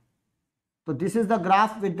level. So this is the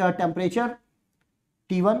graph with the temperature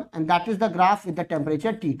T1 and that is the graph with the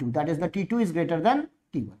temperature T2. That is the T2 is greater than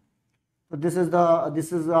T1. So this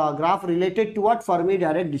is a graph related to what? Fermi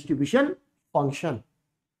direct distribution function.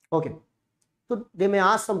 Okay. So they may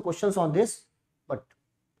ask some questions on this, but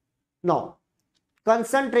now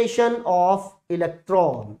concentration of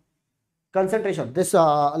electron. Concentration. This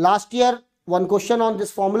last year one question on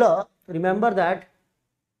this formula. Remember that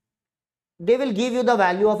they will give you the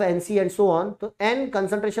value of Nc and so on. So N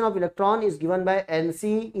concentration of electron is given by Nc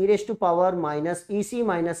e raised to power minus Ec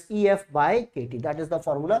minus Ef by Kt. That is the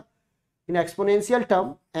formula in exponential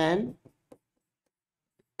term. N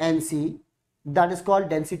Nc, that is called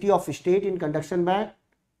density of state in conduction band,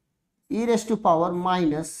 e raised to power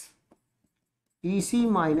minus Ec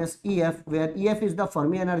minus Ef, where Ef is the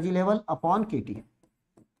Fermi energy level, upon Kt.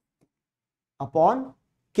 Upon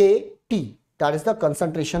Kt. That is the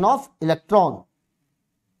concentration of electron.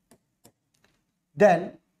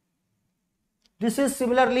 Then this is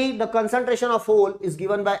similarly the concentration of hole is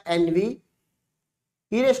given by Nv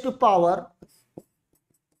e raised to power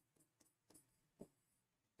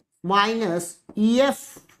minus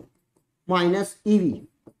Ef minus Ev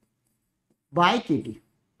by Kt.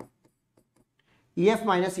 Ef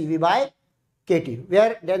minus Ev by Kt,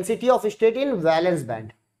 where density of state in valence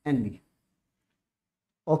band Nv.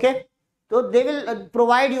 Okay. So they will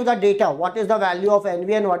provide you the data, what is the value of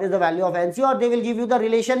Nv and what is the value of Nc, or they will give you the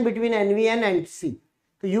relation between Nv and Nc.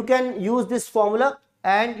 So you can use this formula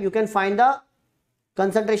and you can find the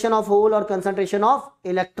concentration of hole or concentration of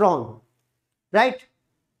electron, right?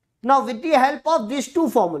 Now with the help of these two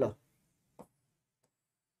formula,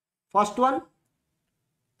 first one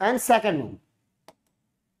and second one,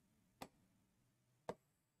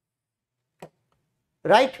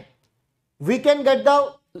 right, we can get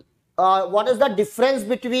the what is the difference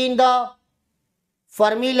between the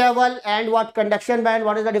Fermi level and what conduction band,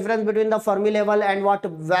 what is the difference between the Fermi level and what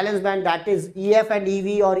valence band, that is EF and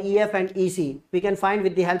EV or EF and EC. We can find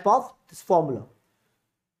with the help of this formula.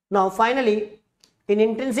 Now finally, in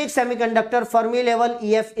intrinsic semiconductor, Fermi level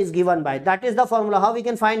EF is given by, that is the formula. How we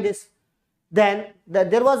can find this? Then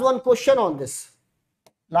there was one question on this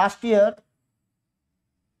last year.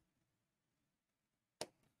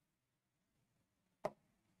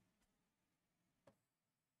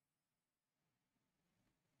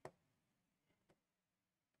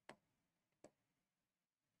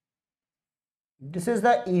 This is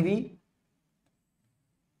the EV,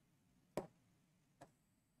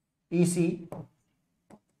 EC,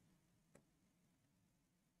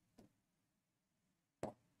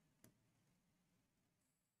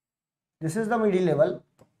 this is the middle level,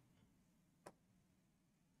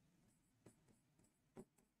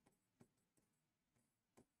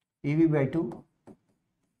 EV by 2,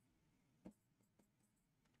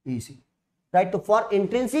 EC, right? So for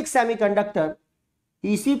intrinsic semiconductor,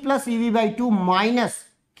 EC plus EV by 2 minus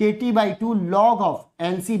KT by 2 log of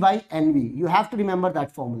NC by NV. You have to remember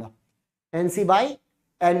that formula, NC by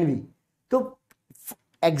NV. So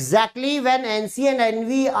exactly when NC and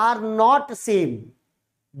NV are not same,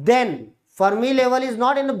 then Fermi level is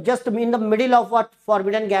not just in the middle of what?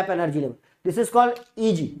 Forbidden gap energy level. This is called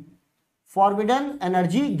EG, forbidden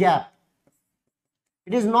energy gap.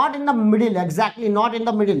 It is not in the middle, exactly not in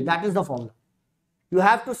the middle. That is the formula. You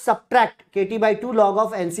have to subtract KT by 2 log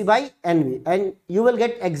of NC by NV, and you will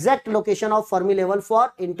get exact location of Fermi level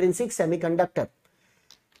for intrinsic semiconductor.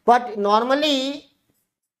 But normally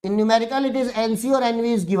in numerical it is NC or NV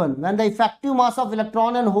is given. When the effective mass of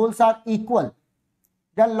electron and holes are equal,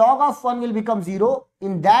 the log of 1 will become 0.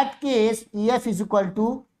 In that case, EF is equal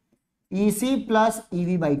to EC plus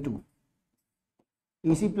EV by 2.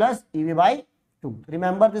 EC plus EV by 2.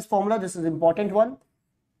 Remember this formula, this is important one.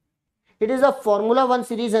 It is a Formula 1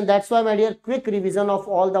 series, and that's why, my dear, quick revision of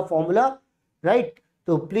all the formula, right?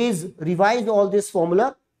 So please revise all this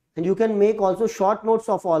formula, and you can make also short notes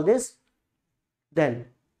of all this. Then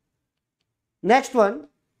next one,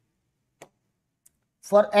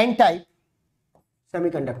 for N-type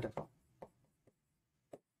semiconductor.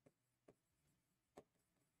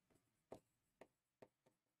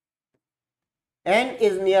 N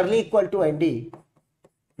is nearly equal to ND.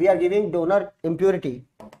 We are giving donor impurity.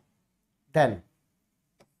 Then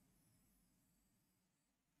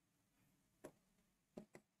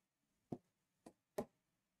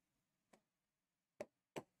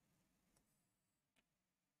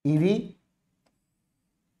EV,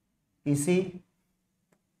 EC,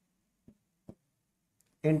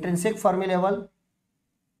 intrinsic Fermi level.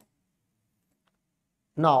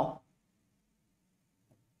 Now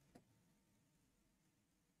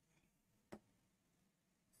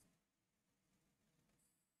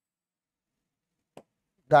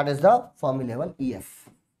that is the Fermi level EF.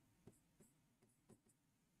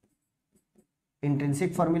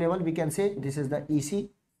 Intrinsic Fermi level, we can say this is the EC,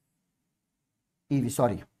 EV,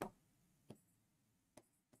 sorry.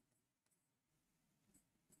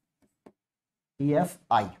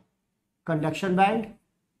 EFI, conduction band,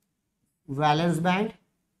 valence band.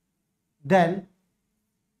 Then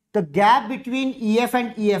the gap between EF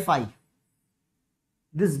and EFI,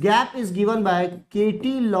 this gap is given by KT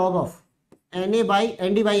log of ND by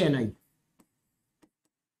NI.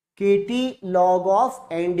 KT log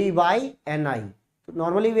of ND by NI. So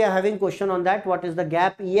normally we are having question on that. What is the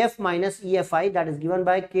gap EF minus EFI? That is given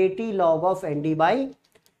by KT log of ND by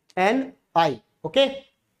NI. Okay.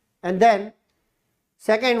 And then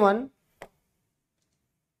second one,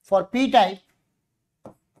 for P type,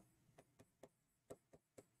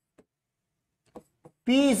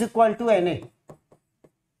 P is equal to NA.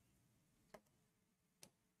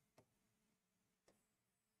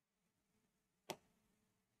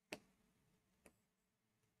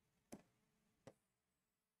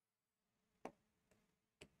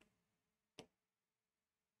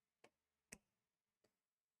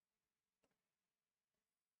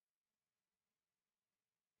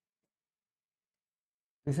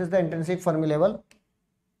 This is the intrinsic Fermi level.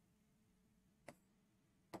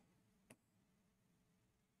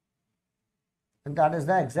 And that is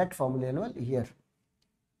the exact Fermi level here.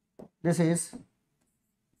 This is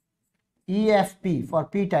EFP for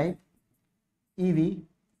P type, EV,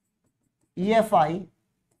 EFI,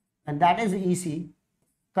 and that is EC,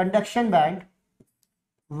 conduction band,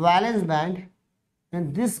 valence band,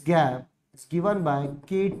 and this gap is given by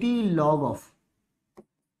KT log of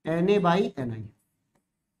Na by Ni.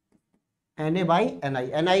 Na by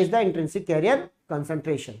Ni. Ni is the intrinsic carrier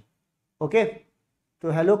concentration. Okay.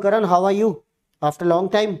 So hello Karan, how are you? After long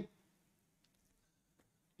time.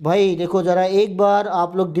 भाई देखो जरा एक बार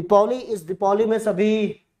आप लोग दीपावली, इस दीपावली में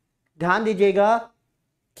सभी ध्यान दीजिएगा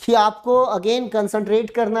कि आपको अगेन कंसंट्रेट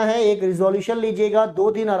करना है, एक रिजोल्यूशन लीजिएगा,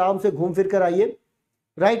 2 दिन आराम से घूम फिर कर आइए,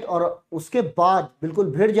 राइट, और उसके बाद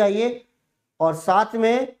बिल्कुल भिड़ जाइए, और साथ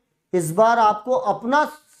में इस बार आपको अपना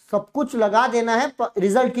सब कुछ लगा देना है,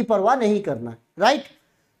 रिजल्ट की परवाह नहीं करना है, राइट।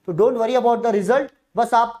 तो don't worry about the result,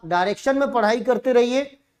 बस आप डायरेक्शन में पढ़ाई करते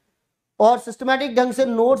रहिए और सिस्टमैटिक ढंग से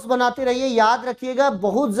नोट्स बनाते रहिए। याद रखिएगा,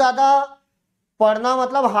 बहुत ज्यादा पढ़ना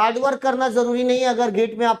मतलब हार्डवर्क करना जरूरी नहीं है। अगर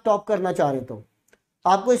गेट में आप टॉप करना चाह रहे तो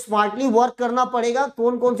आपको स्मार्टली वर्क करना पड़ेगा,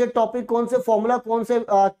 कौन कौन से टॉपिक, कौन से फॉर्मूला, कौन से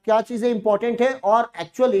क्या चीजें इंपॉर्टेंट है और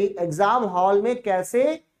एक्चुअली एग्जाम हॉल में कैसे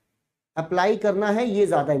अप्लाई करना है, ये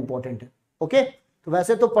ज्यादा इंपॉर्टेंट है। ओके, तो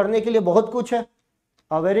वैसे तो पढ़ने के लिए बहुत कुछ है।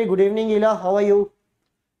 वेरी गुड इवनिंग इला, how are you?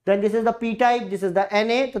 Then this is the P type, this is the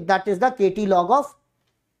Na, तो that is the KT log of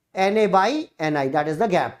Na by Ni, that is the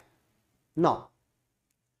gap. Now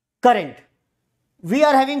current, we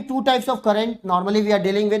are having two types of current. Normally we are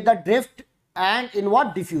dealing with the drift and in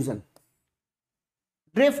what, diffusion.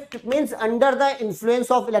 Drift means under the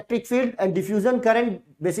influence of electric field, and diffusion current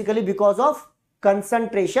basically because of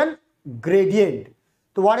concentration gradient.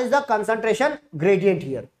 So what is the concentration gradient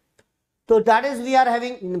here? So that is we are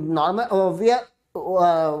having normal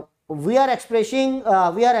we are expressing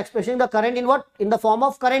the current in what, in the form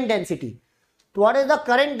of current density. So what is the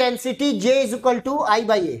current density? J is equal to I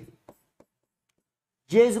by A.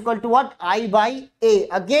 J is equal to what? I by A.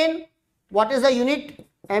 Again, what is the unit?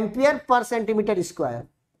 Ampere per centimeter square.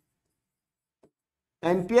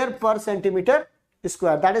 Ampere per centimeter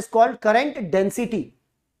square. That is called current density.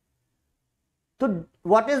 So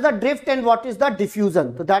what is the drift and what is the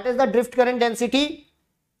diffusion? So that is the drift current density.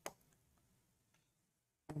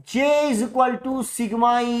 J is equal to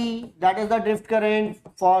sigma E. That is the drift current.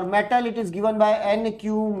 For metal, it is given by NQ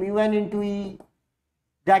mu n into E.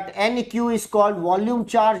 That NQ is called volume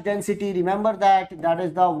charge density. Remember that. That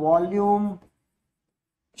is the volume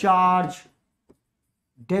charge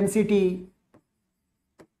density.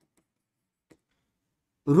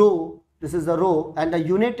 Rho. This is the rho, and the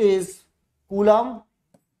unit is coulomb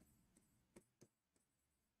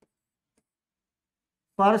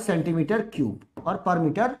per centimeter cube or per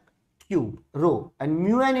meter cube, rho, and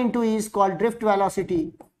mu n into E is called drift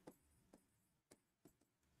velocity.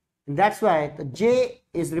 And that's why the J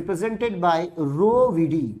is represented by rho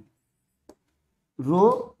Vd.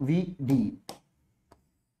 Rho Vd.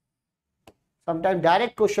 Sometimes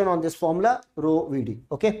direct question on this formula, rho Vd.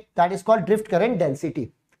 Okay, that is called drift current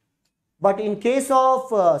density. But in case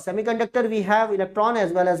of semiconductor, we have electron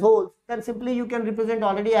as well as holes. Then simply you can represent,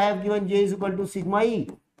 already I have given J is equal to sigma E.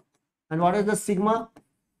 And what is the sigma?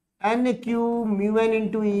 NQ mu n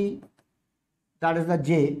into E. That is the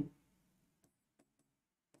J.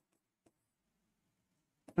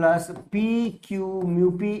 Plus PQ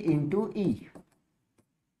mu P into E.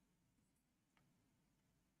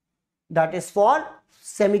 That is for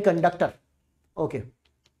semiconductor. Okay.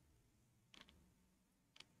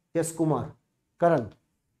 Yes, Kumar. Karan.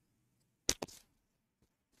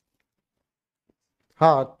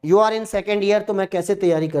 हाँ, you are in second year, तो मैं कैसे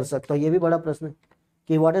तैयारी कर सकता हूँ, ये भी बड़ा प्रश्न है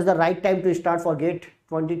कि what is the right time to start for gate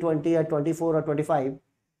 2020 या 24 और 25।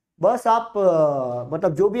 बस आप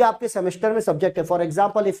मतलब जो भी आपके सेमेस्टर में सब्जेक्ट है, for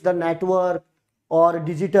example if the network और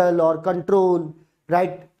डिजिटल और कंट्रोल,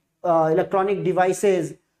 राइट, इलेक्ट्रॉनिक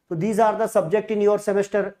डिवाइसेस, तो these are the subject in your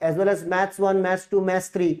semester, as well as maths 1, maths 2,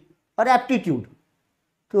 maths 3 और एप्टीट्यूड.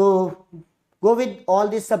 तो go with all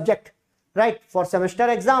these subject, right, for semester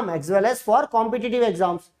exam as well as for competitive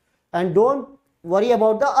exams, and don't worry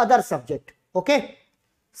about the other subject. Okay,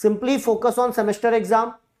 simply focus on semester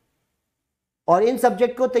exam और इन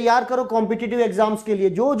subject को तैयार करो competitive exams के लिए,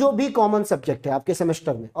 जो जो भी common subject है आपके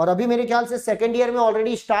सेमेस्टर में. और अभी मेरे ख्याल से सेकेंड ईयर में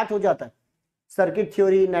ऑलरेडी स्टार्ट हो जाता है सर्किट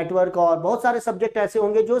थ्योरी, नेटवर्क और बहुत सारे सब्जेक्ट ऐसे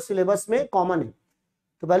होंगे जो सिलेबस में कॉमन है.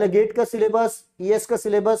 तो पहले गेट का सिलेबस, ईएस का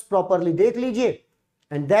सिलेबस प्रॉपरली देख लीजिए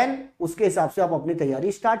एंड देन उसके हिसाब से आप अपनी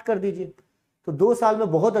तैयारी स्टार्ट कर दीजिए. तो 2 साल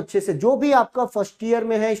में बहुत अच्छे से, जो भी आपका फर्स्ट ईयर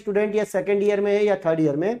में है स्टूडेंट या सेकंड ईयर में है या थर्ड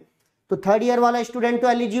ईयर में, तो थर्ड ईयर वाला स्टूडेंट तो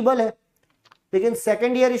एलिजिबल है, लेकिन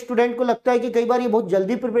सेकंड ईयर स्टूडेंट को लगता है कि कई बार ये बहुत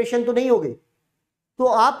जल्दी प्रिपरेशन तो नहीं हो गई, तो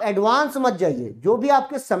आप एडवांस मत जाइए. जो भी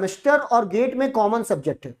आपके सेमेस्टर और गेट में कॉमन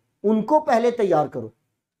सब्जेक्ट है उनको पहले तैयार करो.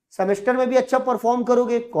 सेमेस्टर में भी अच्छा परफॉर्म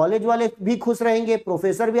करोगे, कॉलेज वाले भी खुश रहेंगे,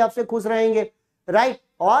 प्रोफेसर भी आपसे खुश रहेंगे, राइट.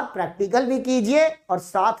 और प्रैक्टिकल भी कीजिए और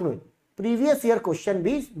साथ में प्रीवियस ईयर क्वेश्चन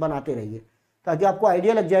भी बनाते रहिए ताकि आपको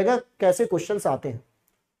आइडिया लग जाएगा कैसे क्वेश्चंस आते हैं.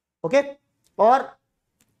 ओके, और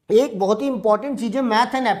एक बहुत ही इंपॉर्टेंट चीज है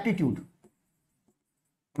मैथ एंड एप्टीट्यूड.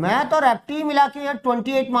 मैथ और एप्टी मिला के यार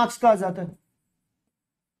 28 मार्क्स का आ जाता है,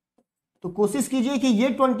 तो कोशिश कीजिए कि ये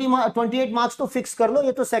 28 मार्क्स तो फिक्स कर लो.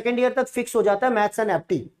 ये तो सेकेंड ईयर तक फिक्स हो जाता है मैथ्स एंड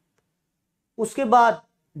एप्टी. उसके बाद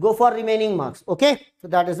go for remaining marks. Okay, so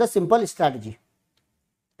that is the simple strategy.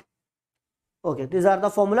 Okay, these are the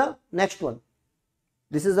formula. Next one,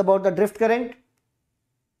 this is about the drift current.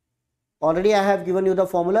 Already I have given you the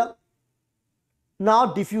formula.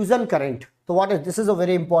 Now diffusion current. So what is this? Is a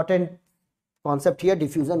very important concept here,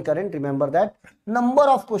 diffusion current. Remember that. Number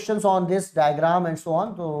of questions on this diagram and so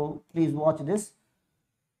on. So please watch this.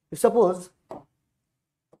 If suppose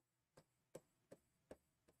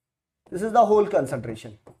this is the whole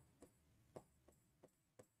concentration.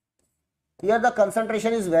 Here the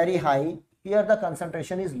concentration is very high. Here the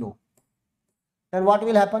concentration is low. Then what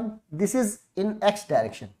will happen? This is in x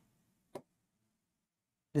direction.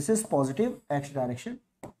 This is positive x direction,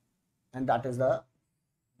 and that is the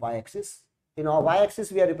y-axis. In our y-axis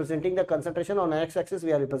we are representing the concentration, on x-axis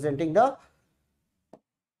we are representing the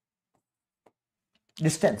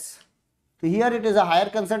distance. So here it is a higher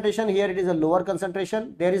concentration, here it is a lower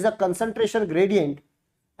concentration. There is a concentration gradient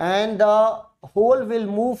and the hole will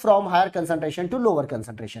move from higher concentration to lower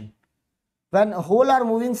concentration. When hole are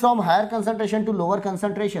moving from higher concentration to lower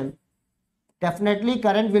concentration, definitely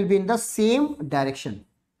current will be in the same direction.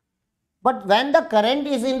 But when the current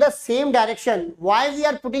is in the same direction, why we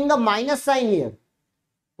are putting the minus sign here?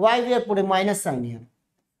 Why we are putting minus sign here?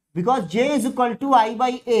 Because J is equal to I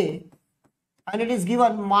by A and it is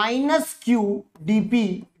given minus Q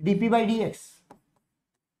dP by dx.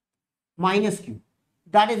 Minus Q.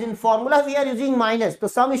 That is in formula we are using minus. So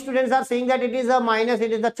some students are saying that it is a minus,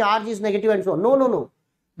 it is the charge is negative and so on. No, no, no.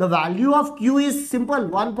 The value of Q is simple,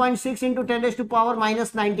 1.6 into 10 raised to power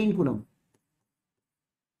minus 19 coulomb.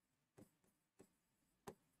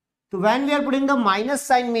 So when we are putting the minus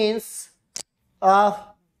sign means,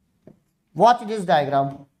 watch this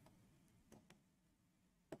diagram.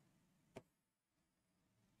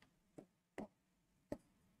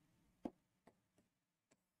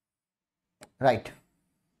 Right.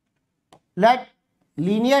 Let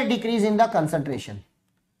linear decrease in the concentration.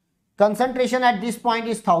 Concentration at this point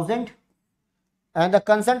is 1000 and the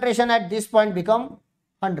concentration at this point become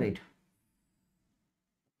 100.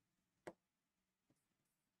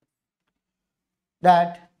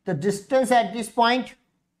 That the distance at this point,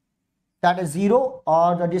 that is 0,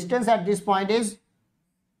 or the distance at this point is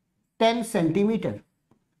 10 centimeter.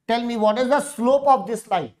 Tell me what is the slope of this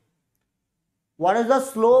line? What is the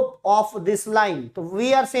slope of this line? So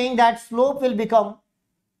we are saying that slope will become,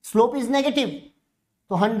 slope is negative.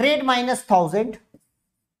 So 100 minus 1000,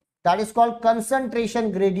 that is called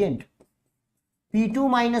concentration gradient. P2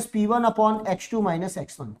 minus P1 upon X2 minus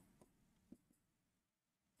X1.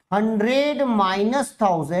 100 minus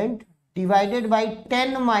 1000 divided by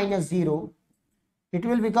 10 minus 0, it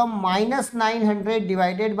will become minus 900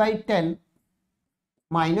 divided by 10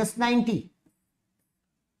 minus 90.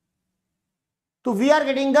 So we are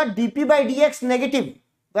getting the dP by dx negative.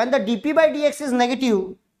 When the dP by dx is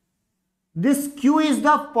negative, this Q is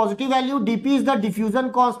the positive value, dP is the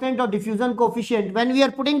diffusion constant or diffusion coefficient. When we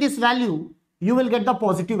are putting this value, you will get the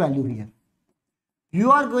positive value here.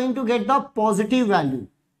 You are going to get the positive value.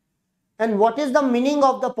 And what is the meaning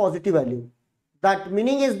of the positive value? That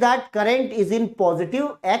meaning is that current is in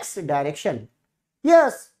positive x direction.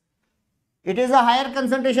 Yes, it is a higher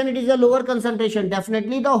concentration, it is a lower concentration.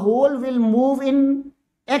 Definitely the hole will move in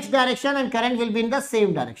x direction and current will be in the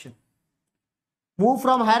same direction. Move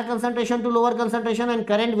from higher concentration to lower concentration and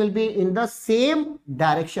current will be in the same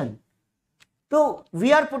direction. So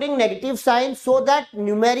we are putting negative sign so that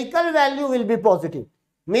numerical value will be positive.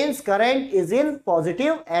 Means current is in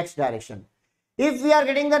positive x direction. If we are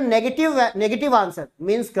getting the negative answer,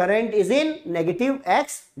 means current is in negative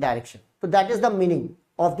x direction. So that is the meaning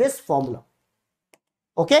of this formula.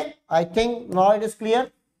 Okay, I think now it is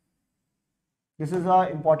clear. This is an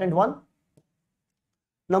important one.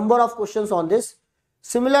 Number of questions on this.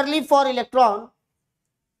 Similarly for electron,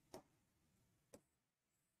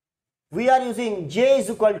 we are using J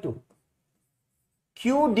is equal to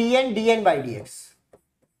Q dn by dx.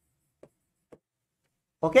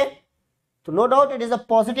 Okay, so no doubt it is a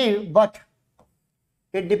positive, but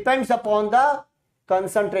it depends upon the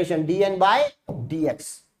concentration dn by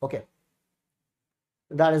dx. Okay,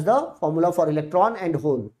 that is the formula for electron and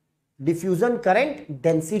hole. Diffusion current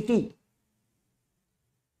density.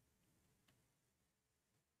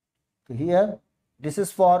 So here this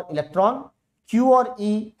is for electron, Q or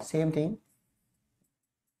E, same thing.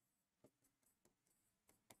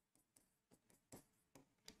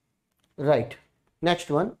 Right.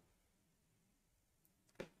 Next one.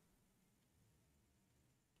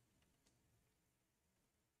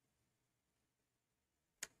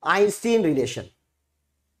 Einstein relation.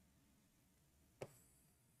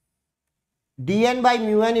 dN by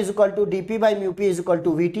mu n is equal to dP by mu p is equal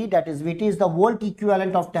to Vt. That is, Vt is the volt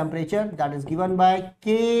equivalent of temperature, that is given by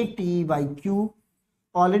kT by Q.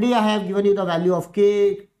 Already I have given you the value of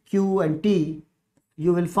K, Q and T.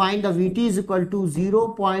 You will find the Vt is equal to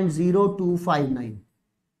 0.0259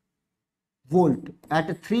 volt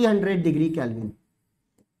at 300 degree Kelvin.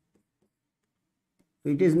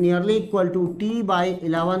 It is nearly equal to T by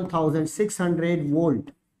 11,600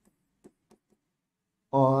 volt.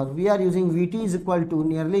 Or we are using Vt is equal to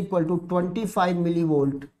nearly equal to 25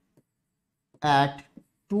 millivolt at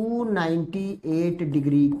 298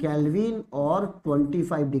 degree Kelvin or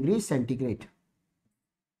 25 degrees centigrade.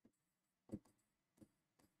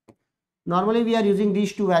 Normally we are using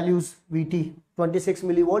these two values, Vt 26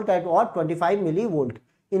 millivolt at or 25 millivolt.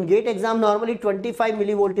 In GATE exam normally 25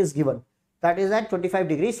 millivolt is given, that is at 25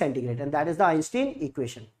 degrees centigrade, and that is the Einstein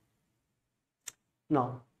equation.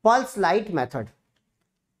 Now pulse light method.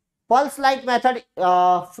 Pulse light method,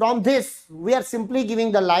 from this we are simply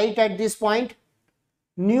giving the light at this point.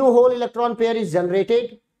 New hole electron pair is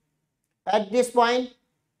generated. At this point,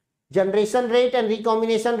 generation rate and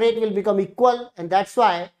recombination rate will become equal, and that's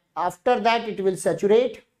why after that it will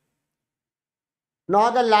saturate. Now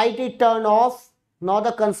the light is turned off. Now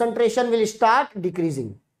the concentration will start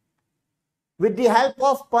decreasing. With the help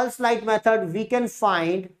of pulse light method, we can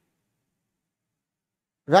find,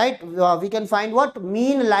 right, we can find what?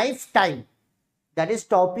 Mean lifetime, that is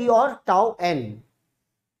tau p or tau n.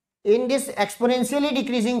 In this exponentially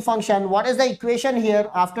decreasing function, what is the equation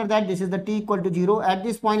here? After that, this is the t equal to 0. At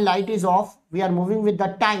this point, light is off. We are moving with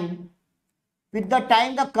the time. With the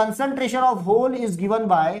time, the concentration of hole is given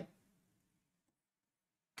by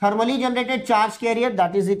thermally generated charge carrier,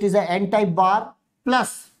 that is, it is a n-type bar,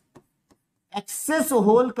 plus excess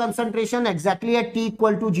hole concentration exactly at t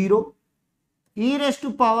equal to 0, e raised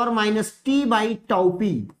to power minus t by tau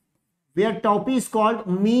p, where tau p is called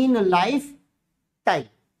mean lifetime.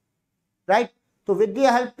 Right? So with the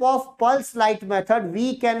help of pulse light method,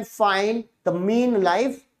 we can find the mean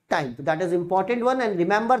lifetime. That is important one, and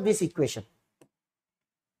remember this equation.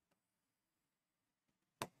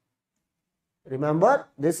 Remember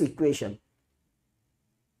this equation.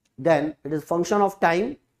 Then it is function of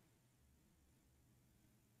time.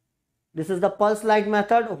 This is the pulse light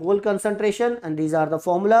method, hole concentration, and these are the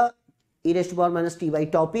formula, e raised to power minus t by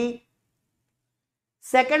tau p.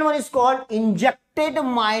 Second one is called injected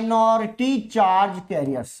minority charge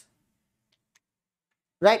carriers.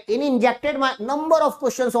 Right? In injected, number of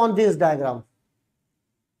questions on this diagram.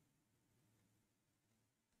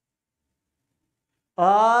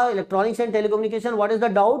 Electronics and telecommunication, what is the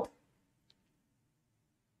doubt?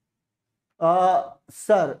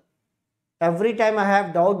 Sir, every time I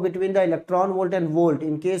have doubt between the electron volt and volt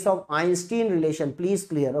in case of Einstein relation, please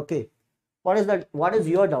clear. Okay. What is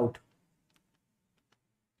your doubt?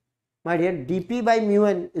 My dear, dP by mu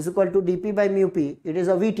n is equal to dP by mu p. It is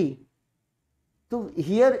a Vt. So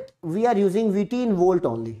here we are using Vt in volt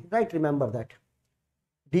only, right? Remember that.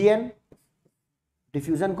 dN,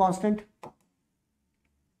 diffusion constant.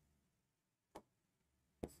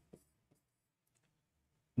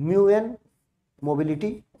 Mu n,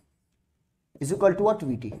 mobility, is equal to what?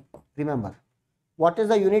 Vt. Remember, what is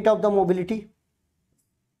the unit of the mobility?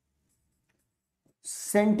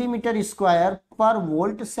 Centimeter square per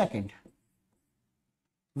volt second.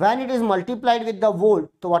 When it is multiplied with the volt,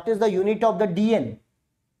 so what is the unit of the dN?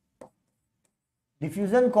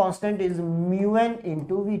 Diffusion constant is mu n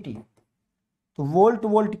into Vt. So volt to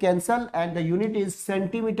volt cancel, and the unit is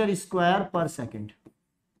centimeter square per second.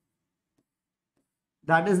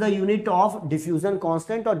 That is the unit of diffusion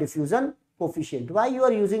constant or diffusion coefficient. Why you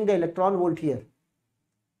are using the electron volt here?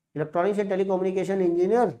 Electronics and telecommunication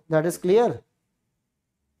engineer, that is clear.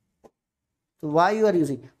 So why you are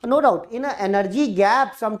using? No doubt, in an energy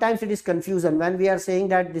gap, sometimes it is confusion when we are saying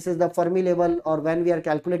that this is the Fermi level, or when we are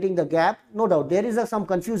calculating the gap. No doubt, there is some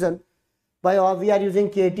confusion by we are using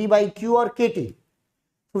KT by Q or KT.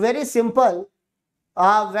 So very simple.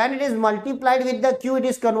 When it is multiplied with the Q, it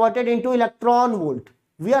is converted into electron volt.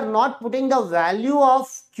 We are not putting the value of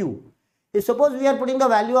Q. If suppose we are putting the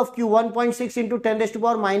value of Q 1.6 into 10 raised to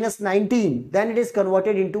power minus 19, then it is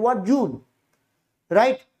converted into what? Joule.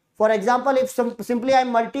 Right? For example, if simply I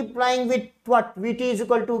am multiplying with what? Vt is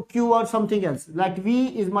equal to Q or something else. Like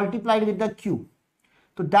V is multiplied with the Q.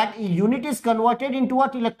 So that unit is converted into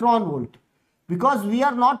what? Electron volt. Because we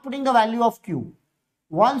are not putting the value of Q.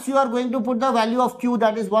 Once you are going to put the value of Q,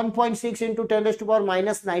 that is 1.6 into 10 raised to power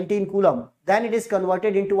minus 19 coulomb, then it is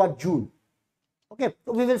converted into what? Joule. Okay,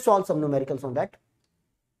 so we will solve some numericals on that.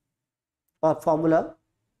 Or formula,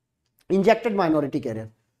 injected minority carrier.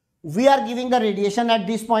 We are giving the radiation at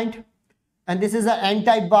this point. and this is a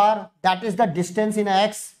n-type bar, that is the distance in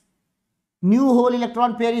x. New hole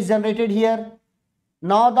electron pair is generated here.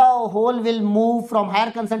 Now the hole will move from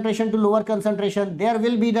higher concentration to lower concentration. There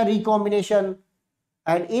will be the recombination,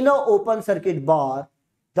 and in an open circuit bar,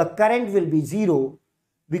 the current will be zero.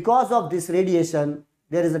 Because of this radiation,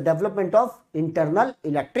 there is a development of internal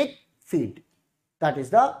electric field. That is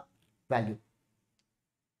the value.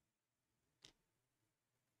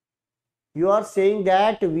 You are saying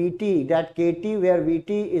that Vt, that Kt, where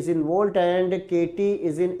Vt is in volt and Kt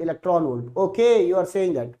is in electron volt. Okay, you are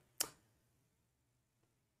saying that.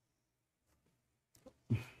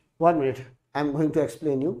 1 minute, I am going to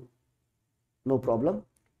explain you. No problem.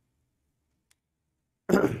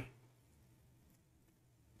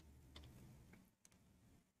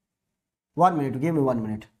 1 minute, give me 1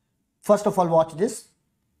 minute. First of all, watch this.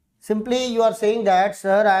 Simply you are saying that,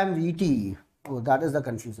 sir, I am Vt. Oh, that is the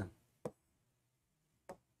confusion.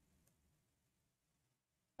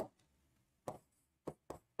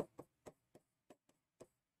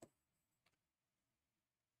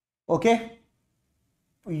 Okay.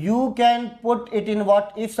 You can put it in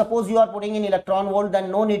what? If suppose you are putting in electron volt,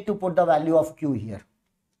 then no need to put the value of Q here.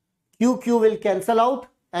 Q will cancel out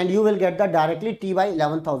and you will get the directly T by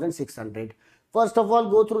 11,600. First of all,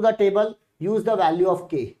 go through the table, use the value of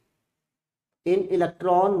K in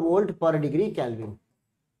electron volt per degree Kelvin.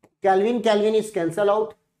 Kelvin is cancel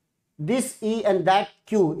out. This E and that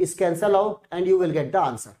Q is cancel out and you will get the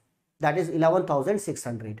answer. That is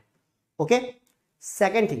 11,600. Okay.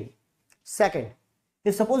 Second thing.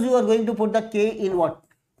 If suppose you are going to put the K in what?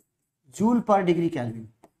 Joule per degree Kelvin.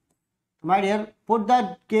 My dear, put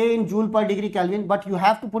the K in Joule per degree Kelvin, but you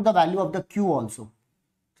have to put the value of the Q also.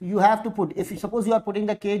 So you have to put, if you suppose you are putting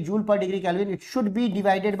the K Joule per degree Kelvin, it should be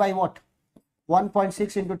divided by what?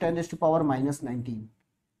 1.6 into 10 raised to power minus 19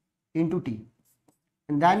 into T.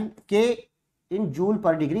 And then K in Joule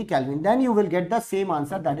per degree Kelvin. Then you will get the same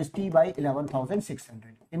answer, that is T by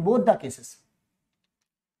 11,600 in both the cases.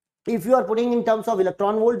 If you are putting in terms of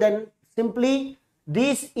electron volt, then simply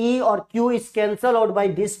this E or Q is cancelled out by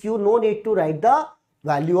this Q. No need to write the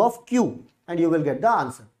value of Q and you will get the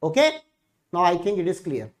answer. Okay. Now I think it is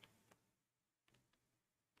clear.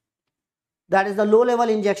 That is the low level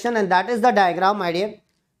injection and that is the diagram, my dear.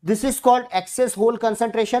 This is called excess hole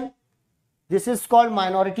concentration. This is called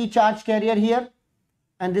minority charge carrier here.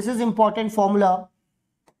 And this is important formula.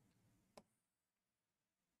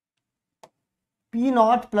 P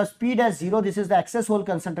naught plus P dash 0, this is the excess hole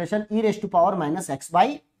concentration, e raised to power minus x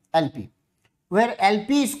by LP, where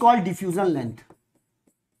LP is called diffusion length.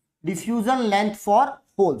 Diffusion length for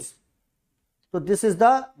holes. So this is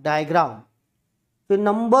the diagram. So in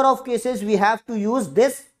number of cases we have to use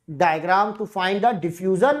this diagram to find the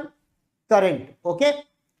diffusion current. Okay,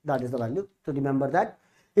 that is the value. So remember that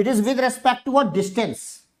it is with respect to a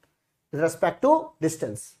distance. With respect to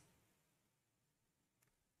distance.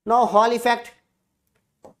 Now Hall effect.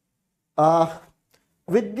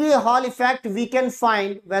 With the Hall effect, we can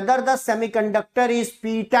find whether the semiconductor is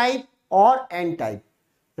P-type or N-type,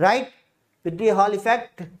 right? With the Hall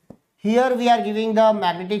effect, here we are giving the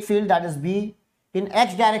magnetic field, that is B. In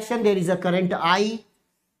X direction, there is a current I.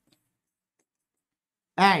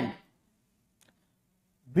 And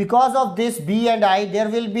because of this B and I, there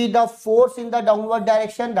will be the force in the downward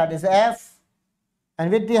direction, that is F.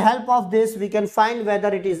 And with the help of this, we can find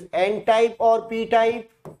whether it is N-type or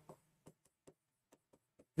P-type.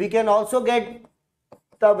 We can also get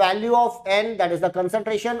the value of N, that is the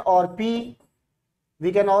concentration, or P.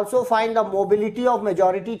 We can also find the mobility of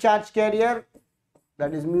majority charge carrier,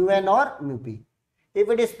 that is mu N or mu P. If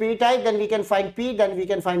it is P type, then we can find P, then we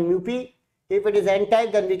can find mu P. If it is N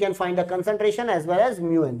type, then we can find the concentration as well as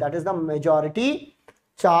mu N, that is the majority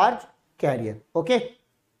charge carrier. Okay.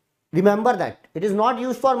 Remember that it is not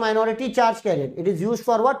used for minority charge carrier. It is used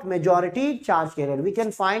for what? Majority charge carrier. We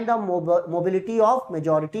can find the mobility of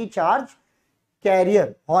majority charge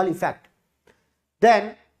carrier, Hall effect.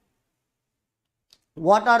 Then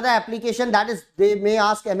what are the application? That is, they may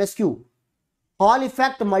ask MSQ. Hall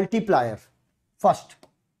effect multiplier first.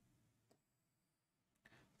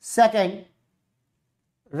 Second,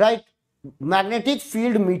 right, magnetic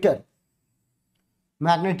field meter.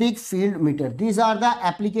 Magnetic field meter. These are the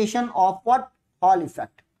application of what? Hall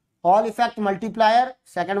effect. Hall effect multiplier.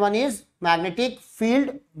 Second one is magnetic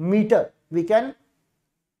field meter. We can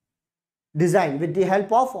design with the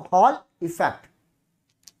help of Hall effect.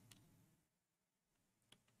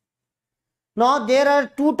 Now there are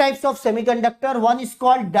two types of semiconductor. One is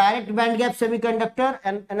called direct band gap semiconductor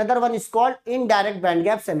and another one is called indirect band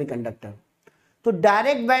gap semiconductor. So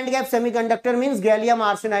direct band gap semiconductor means gallium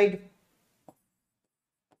arsenide.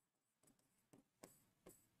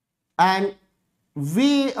 and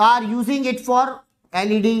we are using it for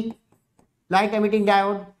LED, light emitting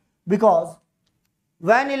diode, because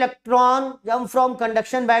when electron jump from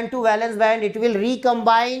conduction band to valence band, it will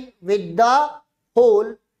recombine with the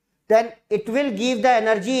hole, then it will give the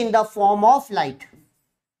energy in the form of light.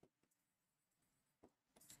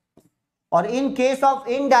 Or in case of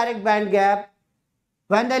indirect band gap,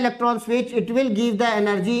 when the electron switch, it will give the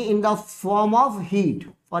energy in the form of heat.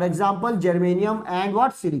 For example, germanium and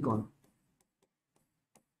what? Silicon.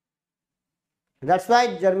 That's why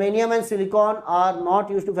germanium and silicon are not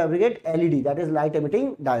used to fabricate LED, that is light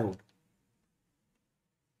emitting diode.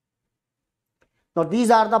 Now these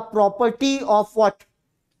are the property of what?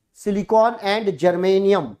 Silicon and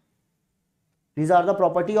germanium. These are the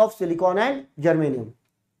property of silicon and germanium.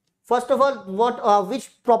 First of all, which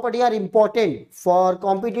property are important for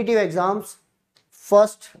competitive exams?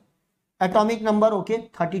 First, atomic number, okay,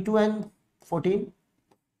 32 and 14,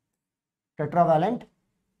 tetravalent.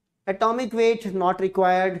 Atomic weight not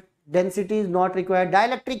required, density is not required,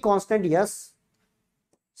 dielectric constant, yes,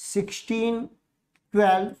 16,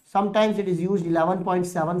 12, sometimes it is used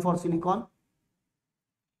 11.7 for silicon.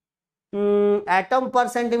 Atom per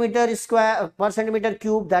centimeter square, per centimeter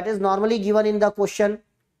cube, that is normally given in the question.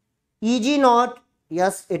 Eg naught,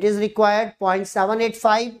 yes, it is required,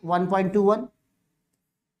 0.785, 1.21.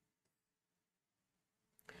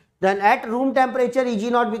 Then at room temperature,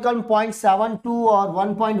 Eg naught become 0.72 or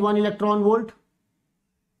 1.1 electron volt.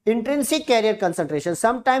 Intrinsic carrier concentration,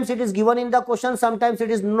 sometimes it is given in the question, sometimes it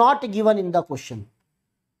is not given in the question.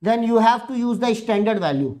 Then you have to use the standard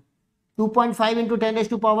value. 2.5 into 10 raised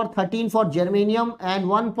to power 13 for germanium and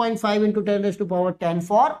 1.5 into 10 raised to power 10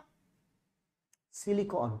 for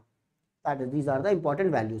silicon. That is, these are the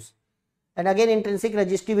important values. And again, intrinsic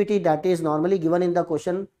resistivity, that is normally given in the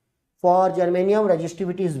question. For germanium,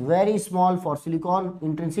 resistivity is very small. For silicon,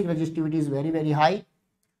 intrinsic resistivity is very, very high.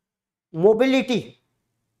 Mobility,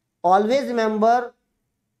 always remember,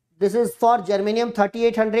 this is for germanium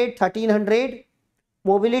 3800, 1300.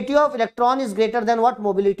 Mobility of electron is greater than what?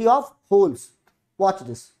 Mobility of holes. Watch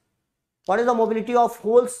this. What is the mobility of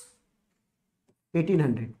holes?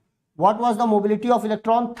 1800. What was the mobility of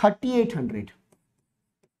electron? 3800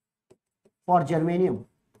 for germanium.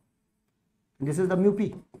 This is the mu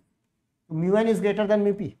p. Mu n is greater than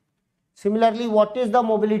mu p. Similarly, what is the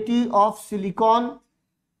mobility of silicon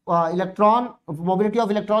electron? Mobility of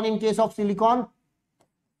electron in case of silicon?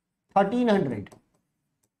 1300.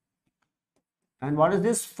 And what is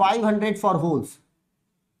this? 500 for holes.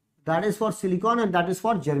 That is for silicon and that is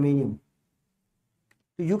for germanium.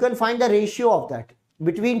 So you can find the ratio of that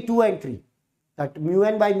between 2 and 3. That mu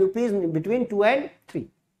n by mu p is between 2 and 3.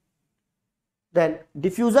 Then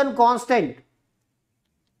diffusion constant.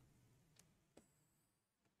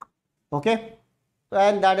 Okay.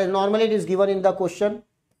 And that is normally it is given in the question.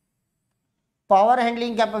 Power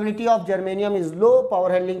handling capability of germanium is low.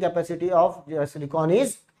 Power handling capacity of silicon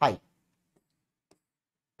is high.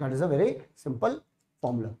 That is a very simple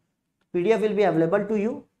formula. PDF will be available to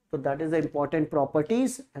you. So that is the important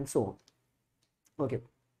properties and so on. Okay.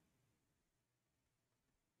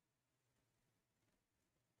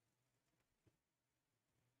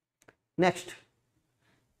 Next,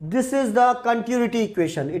 this is the continuity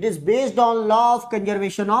equation. It is based on law of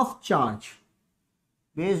conservation of charge.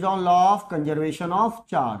 Based on law of conservation of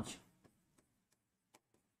charge.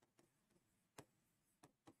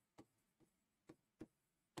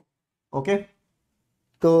 Okay.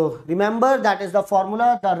 So remember, that is the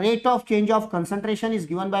formula. The rate of change of concentration is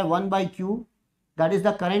given by 1 by Q. That is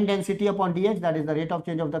the current density upon dx. That is the rate of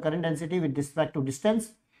change of the current density with respect to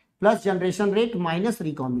distance, plus generation rate minus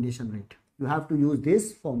recombination rate. You have to use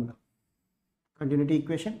this formula. Continuity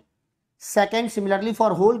equation. Second, similarly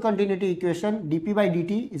for whole continuity equation, dp by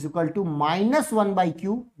dt is equal to minus 1 by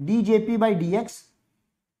Q djp by dx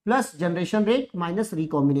plus generation rate minus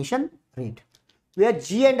recombination rate, where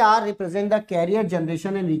G and R represent the carrier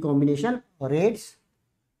generation and recombination rates.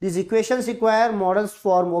 These equations require models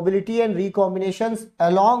for mobility and recombinations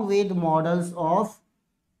along with models of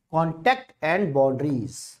contact and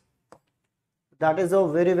boundaries. That is a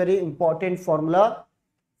very, very important formula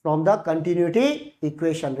from the continuity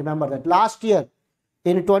equation. Remember that last year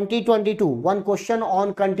in 2022, one question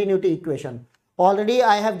on continuity equation. Already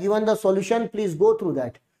I have given the solution. Please go through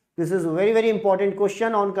that. This is a very, very important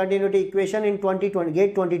question on continuity equation in 2020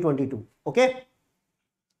 GATE 2022. Okay.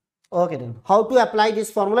 Okay then. How to apply this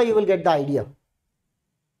formula? You will get the idea.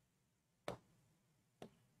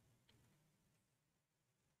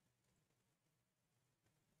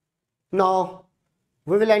 Now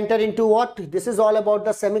we will enter into what? This is all about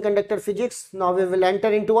the semiconductor physics. Now we will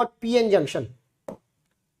enter into what? PN junction.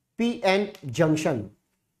 p-n junction.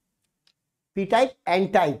 P-type,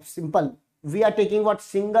 n-type, simple. We are taking what?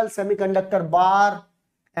 Single semiconductor bar,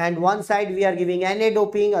 and one side we are giving Na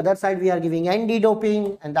doping, other side we are giving Nd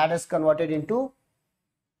doping, and that is converted into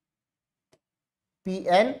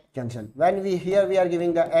p-n junction. When here we are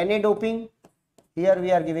giving the Na doping, here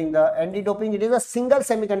we are giving the Nd doping. It is a single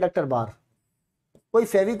semiconductor bar. कोई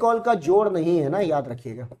फेविकॉल का जोड़ नहीं है ना, याद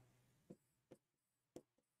रखिएगा.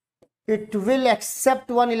 It will accept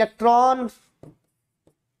one electron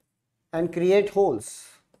and create holes.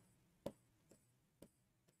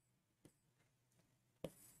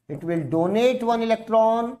 It will donate one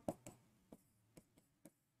electron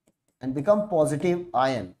and become positive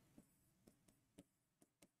ion.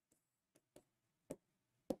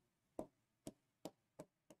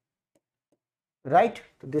 Right?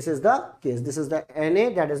 So this is the case. This is the Na,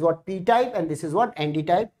 that is what P type, and this is what Nd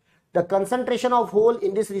type. The concentration of hole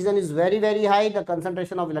in this region is very, very high. The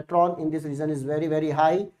concentration of electron in this region is very, very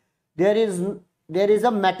high. There is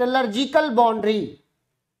a metallurgical boundary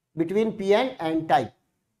between P and N type.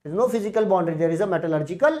 There is no physical boundary. There is a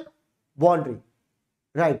metallurgical boundary.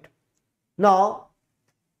 Right. Now,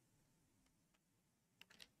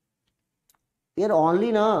 here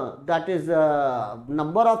only that is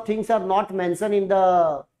number of things are not mentioned in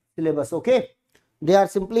the syllabus. Okay. They are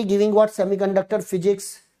simply giving what? Semiconductor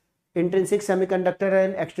physics, intrinsic semiconductor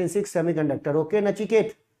and extrinsic semiconductor. Okay,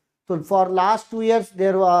 Nachiket. So for last 2 years,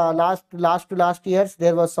 there were last years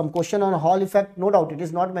there was some question on Hall effect. No doubt it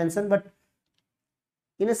is not mentioned, but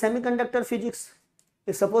in a semiconductor physics,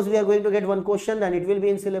 if suppose we are going to get one question, then it will be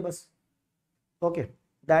in syllabus. Okay,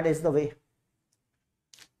 that is the way.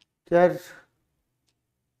 There.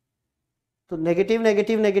 So negative,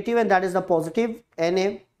 negative, negative, and that is the positive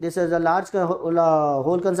Na. This is a large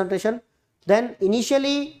hole concentration. Then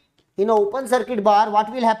initially in an open circuit bar,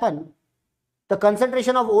 what will happen? The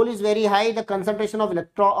concentration of hole is very high. The concentration of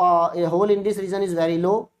hole in this region is very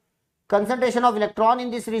low. Concentration of electron in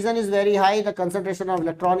this region is very high. The concentration of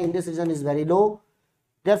electron in this region is very low.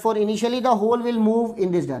 Therefore, initially the hole will move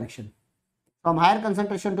in this direction, from higher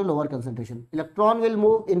concentration to lower concentration. Electron will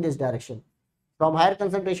move in this direction, from higher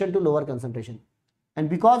concentration to lower concentration. And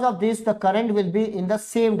because of this, the current will be in the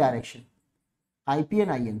same direction, Ip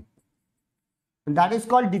and In. And that is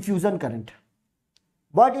called diffusion current.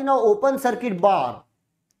 But in an open circuit bar,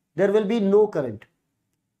 there will be no current,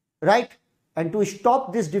 right? And to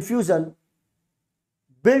stop this diffusion,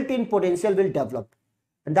 built-in potential will develop.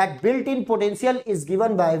 And that built-in potential is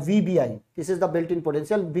given by VBI. This is the built-in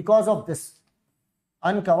potential because of this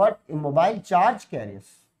uncovered immobile charge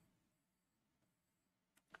carriers.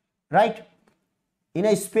 Right? In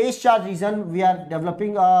a space charge region, we are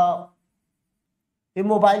developing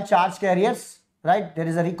immobile charge carriers. Right? There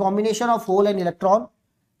is a recombination of hole and electron.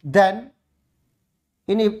 Then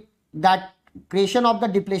in that creation of the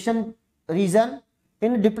depletion region,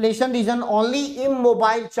 in depletion region only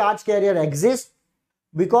immobile charge carrier exists.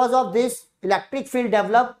 Because of this, electric field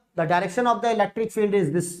develop. The direction of the electric field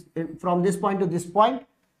is this, from this point to this point,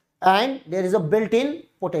 and there is a built-in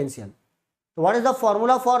potential. So what is the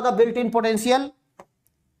formula for the built-in potential?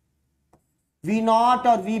 V naught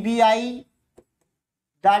or VBI,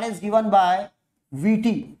 that is given by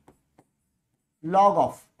Vt log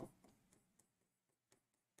of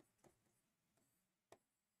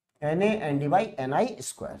Na Nd by Ni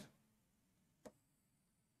square.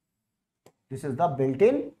 This is the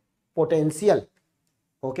built-in potential.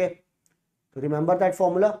 Okay, so remember that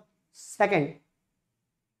formula. Second,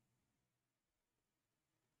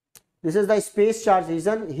 this is the space charge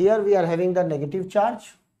region. Here we are having the negative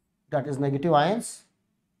charge, that is negative ions.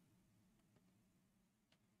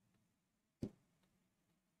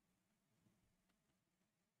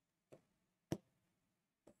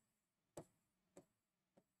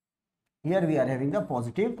 Here we are having the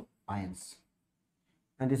positive ions.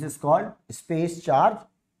 And this is called space charge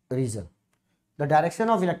region. The direction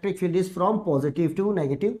of electric field is from positive to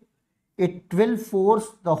negative. It will force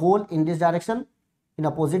the hole in this direction, in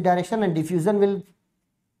opposite direction, and diffusion will,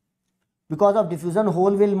 because of diffusion,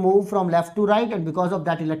 hole will move from left to right, and because of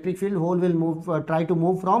that electric field, hole will move, try to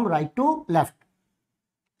move from right to left.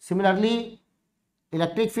 Similarly,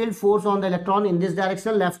 electric field force on the electron in this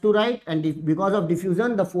direction, left to right, and because of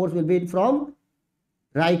diffusion, the force will be from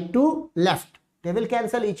right to left. They will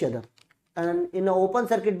cancel each other. And in an open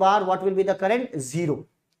circuit bar, what will be the current? 0.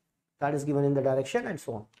 That is given in the direction, and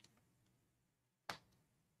so on.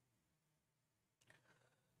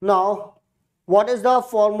 Now, what is the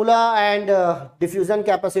formula and diffusion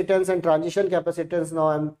capacitance and transition capacitance?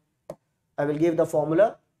 Now I will give the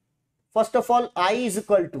formula. First of all, I is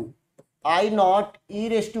equal to I naught e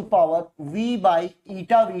raised to power V by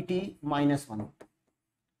eta Vt minus 1.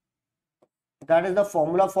 That is the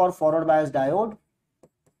formula for forward bias diode.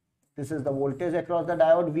 This is the voltage across the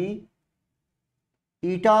diode V.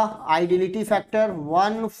 Eta ideality factor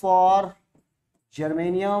 1 for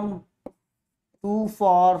germanium, 2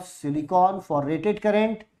 for silicon for rated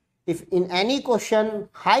current. If in any question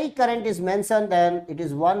high current is mentioned, then it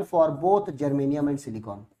is 1 for both germanium and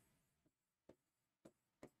silicon.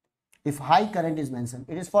 If high current is mentioned,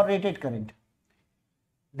 it is for rated current.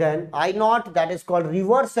 Then I naught, that is called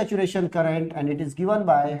reverse saturation current, and it is given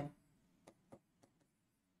by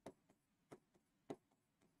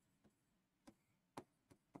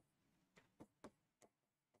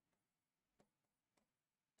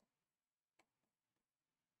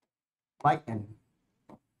N.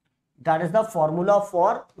 That is the formula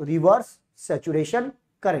for reverse saturation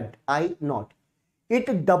current, I naught.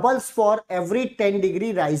 It doubles for every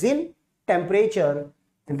 10-degree rise in temperature,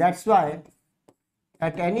 and that's why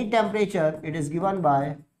at any temperature it is given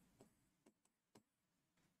by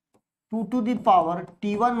 2 to the power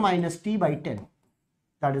T1 minus T by 10.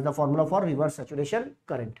 That is the formula for reverse saturation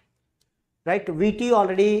current. Right? Vt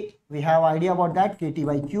already we have idea about that, Kt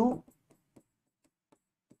by Q.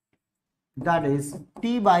 That is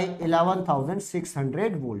T by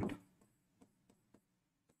 11,600 volt.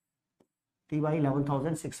 T by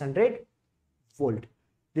 11,600 volt.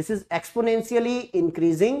 This is exponentially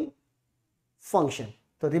increasing function.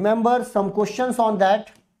 So remember some questions on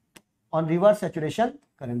that, on reverse saturation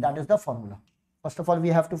current. That is the formula. First of all, we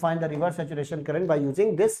have to find the reverse saturation current by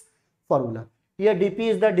using this formula. Here dp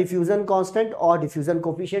is the diffusion constant or diffusion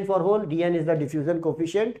coefficient for hole. Dn is the diffusion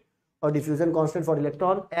coefficient or diffusion constant for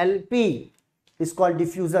electron. Lp is called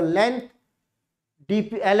diffusion length.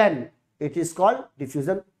 Ln, it is called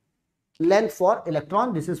diffusion length for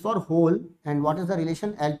electron. This is for hole. And what is the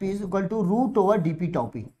relation? Lp is equal to root over dp tau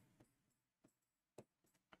p.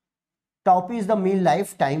 Tau p is the mean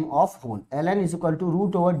lifetime of hole. Ln is equal to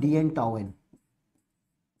root over dn tau n.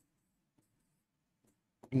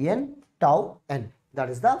 Dn tau n. That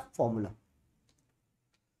is the formula.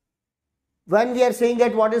 When we are saying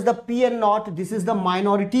that what is the Pn naught, this is the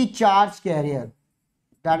minority charge carrier.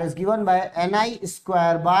 That is given by Ni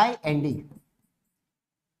square by Nd.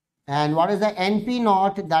 And what is the Np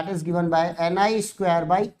naught? That is given by Ni square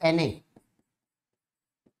by Na.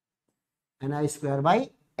 Ni square by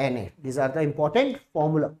Na. These are the important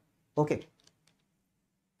formula. Okay.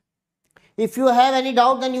 If you have any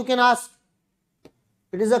doubt, then you can ask.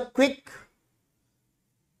 It is a quick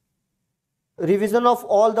revision of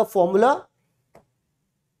all the formula.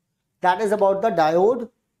 That is about the diode.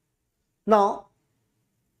 Now,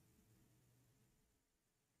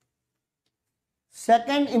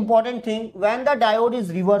 second important thing, when the diode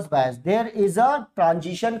is reverse biased, there is a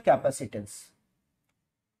transition capacitance.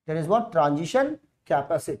 There is what? Transition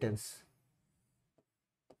capacitance.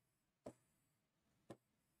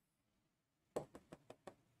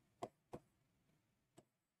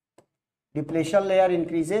 Depletion layer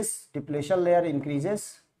increases, depletion layer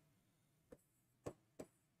increases.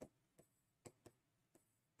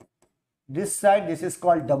 This side, this is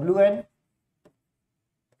called Wn.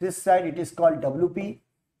 This side, it is called Wp.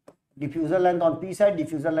 Diffuser length on P side,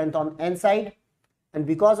 diffuser length on N side. And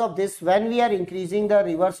because of this, when we are increasing the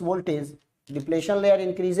reverse voltage, depletion layer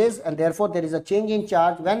increases and therefore there is a change in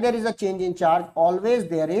charge. When there is a change in charge, always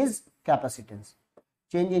there is capacitance.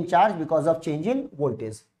 Change in charge because of change in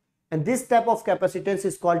voltage. And this type of capacitance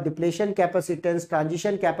is called depletion capacitance,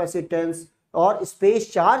 transition capacitance, or space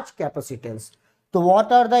charge capacitance. So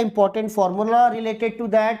what are the important formula related to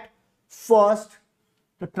that? First,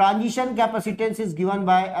 the transition capacitance is given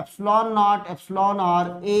by epsilon naught epsilon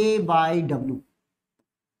r A by W,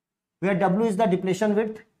 where W is the depletion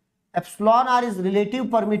width. Epsilon r is relative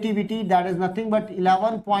permittivity, that is nothing but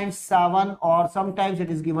 11.7 or sometimes it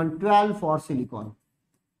is given 12 for silicon.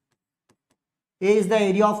 A is the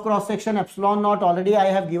area of cross section, epsilon naught already I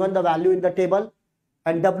have given the value in the table,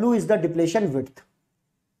 and W is the depletion width.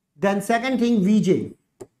 Then second thing, Vj,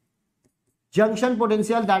 junction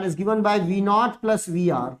potential, that is given by V0 plus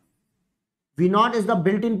Vr. V0 is the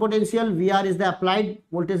built-in potential, Vr is the applied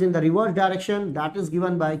voltage in the reverse direction, that is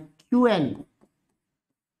given by Qn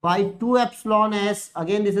by 2 epsilon s.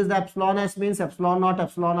 Again, this is the epsilon s, means epsilon naught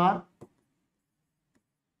epsilon r,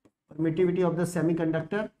 permittivity of the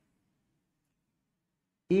semiconductor,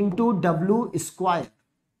 into W square,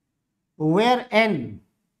 where N,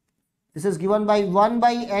 this is given by 1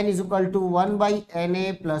 by N is equal to 1 by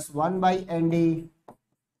Na plus 1 by Nd,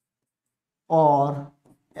 or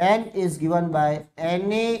N is given by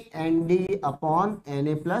Na Nd upon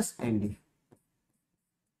Na plus Nd.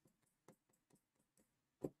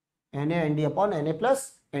 Na Nd upon Na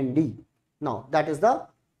plus Nd. Now that is the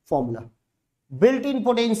formula. Built-in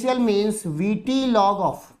potential means Vt log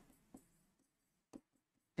of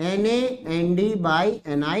Na Nd by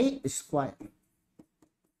Ni square.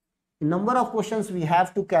 In number of questions we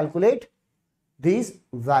have to calculate these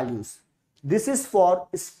values. This is for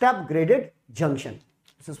step graded junction.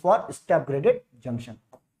 This is for step graded junction.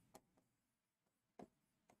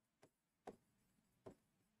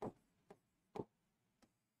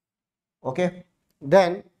 Okay.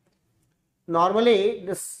 Then normally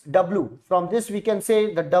this W, from this we can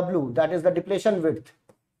say the W, that is the depletion width,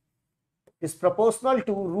 is proportional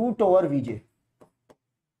to root over Vj.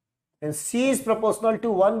 And C is proportional to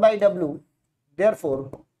 1 by W.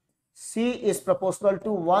 Therefore, C is proportional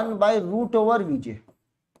to 1 by root over Vj.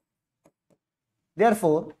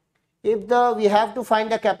 Therefore, if we have to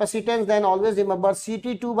find the capacitance, then always remember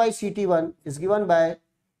CT2 by CT1 is given by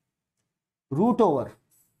root over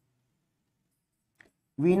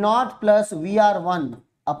V0 plus VR1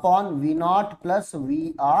 upon V0 plus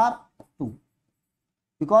VR2,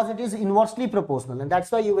 because it is inversely proportional, and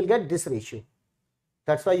that's why you will get this ratio.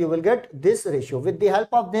 That's why you will get this ratio. With the help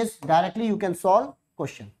of this, directly you can solve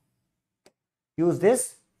question. Use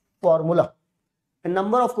this formula. A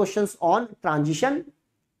number of questions on transition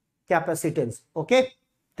capacitance. Okay,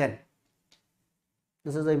 then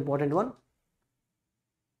this is the important one.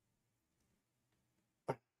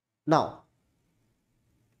 Now,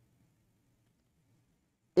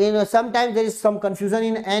 sometimes there is some confusion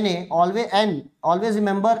in Na. Always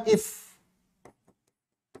remember, if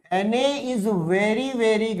Na is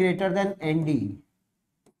very greater than Nd,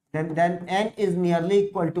 then N is nearly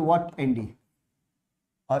equal to what? Nd.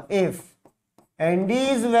 Or if Nd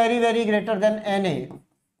is very greater than Na,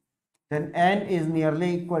 then N is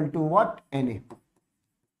nearly equal to what? Na.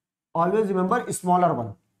 Always remember smaller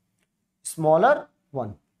one. Smaller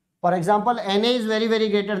one. For example, Na is very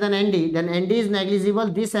greater than Nd, then Nd is negligible.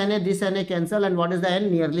 This Na cancel, and what is the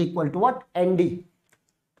N? Nearly equal to what? Nd.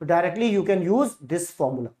 So directly you can use this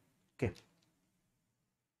formula. Okay.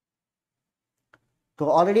 So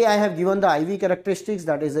already I have given the IV characteristics,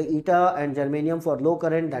 that is the eta and germanium for low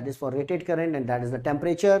current, that is for rated current, and that is the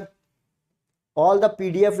temperature. All the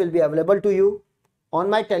PDF will be available to you on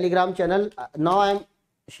my Telegram channel. Now I am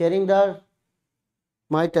sharing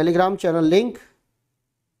my Telegram channel link.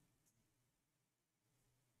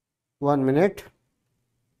 1 minute.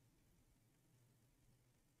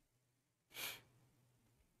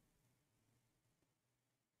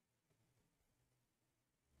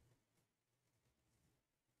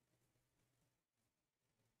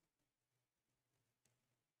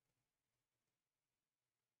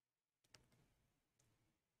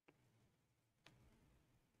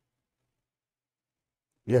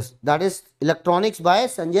 Yes, that is Electronics by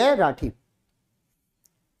Sanjay Rathi.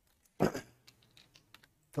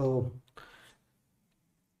 So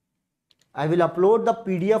I will upload the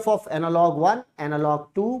PDF of analog 1,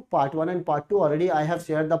 analog 2, part 1 and part 2. Already I have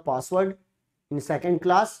shared the password in second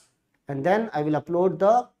class, and then I will upload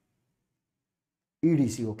the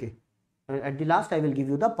EDC. Okay, and at the last I will give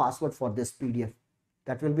you the password for this PDF.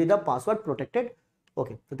 That will be the password protected.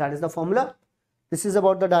 Okay, so that is the formula. This is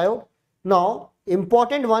about the diode. Now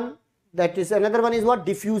important one, that is another one, is what?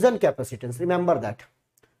 Diffusion capacitance. Remember that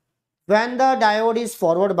when the diode is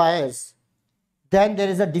forward bias, then there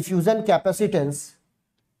is a diffusion capacitance.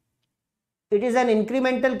 It is an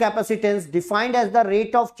incremental capacitance defined as the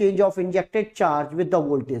rate of change of injected charge with the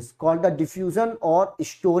voltage, called the diffusion or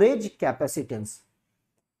storage capacitance.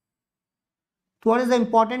 So what is the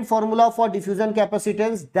important formula for diffusion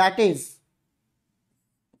capacitance? That is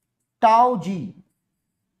tau G.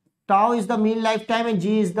 Tau is the mean lifetime and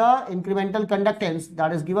G is the incremental conductance,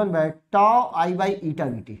 that is given by tau I by eta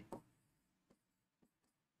Vt,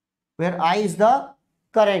 where I is the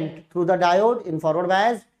current through the diode in forward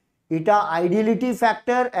bias, eta ideality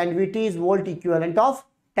factor, and Vt is volt equivalent of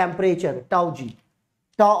temperature, tau G,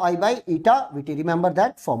 tau I by eta Vt. Remember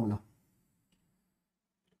that formula.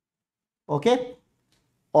 Okay.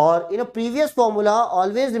 Or in a previous formula,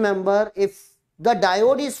 always remember, if the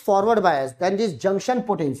diode is forward biased, then this junction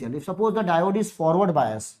potential, if suppose the diode is forward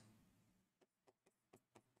biased,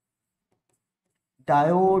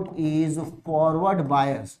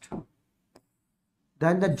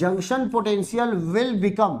 then the junction potential will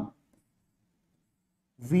become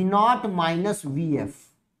V0 minus Vf.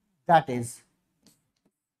 That is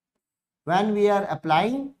when we are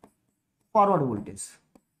applying forward voltage,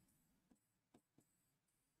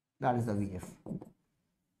 that is the Vf.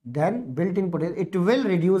 Then built-in potential, it will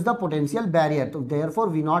reduce the potential barrier. So therefore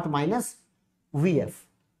V0 minus Vf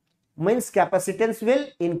means capacitance will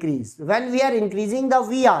increase. When we are increasing the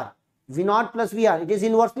Vr, V naught plus VR, it is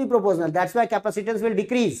inversely proportional. That's why capacitance will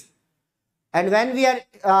decrease. And when we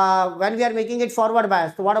are making it forward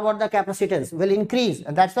bias, so what about the capacitance? Will increase,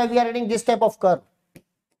 and that's why we are getting this type of curve.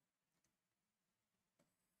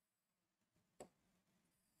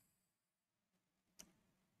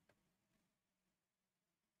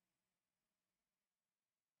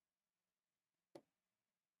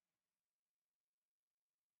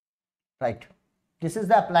 Right. This is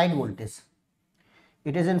the applied voltage.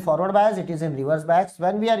 It is in forward bias, it is in reverse bias.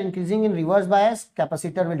 When we are increasing in reverse bias,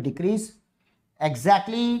 capacitor will decrease.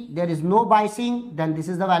 Exactly, there is no biasing, then this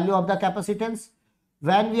is the value of the capacitance.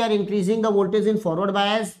 When we are increasing the voltage in forward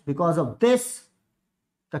bias, because of this,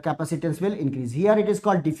 the capacitance will increase. Here it is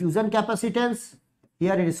called diffusion capacitance.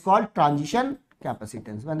 Here it is called transition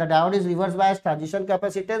capacitance. When the diode is reverse bias, transition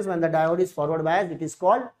capacitance. When the diode is forward bias, it is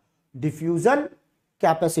called diffusion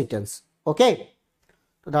capacitance. Okay,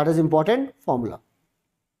 so that is important formula.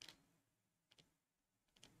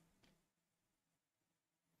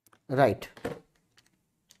 Right.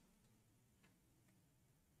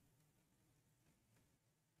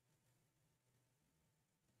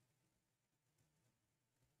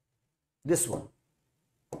 This one,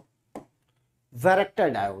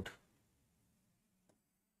 varactor diode.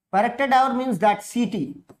 Varactor diode means that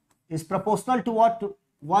CT is proportional to what?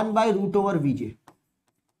 1 by root over Vj.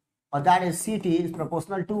 Or that is CT is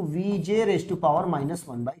proportional to Vj raised to power minus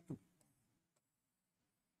 1 by 2.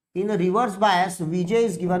 In a reverse bias, Vj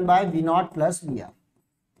is given by V naught plus Vr.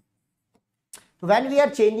 So when we are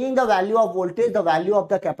changing the value of voltage, the value of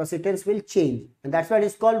the capacitance will change. And that's why it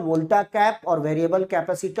is called volta cap or variable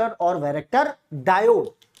capacitor or varactor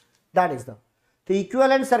diode. That is the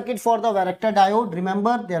equivalent circuit for the varactor diode.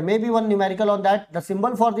 Remember, there may be one numerical on that. The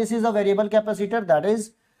symbol for this is a variable capacitor, that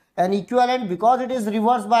is an equivalent. Because it is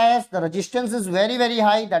reverse bias, the resistance is very, very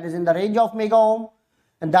high, that is in the range of mega ohm,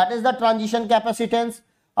 and that is the transition capacitance.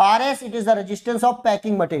 RS, it is the resistance of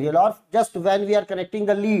packing material, or just when we are connecting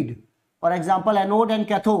the lead, for example anode and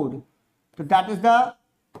cathode. So that is the,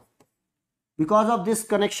 because of this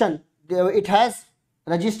connection, it has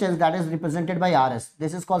resistance that is represented by RS.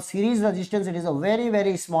 This is called series resistance. It is a very,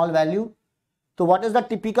 very small value. So what is the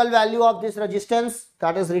typical value of this resistance?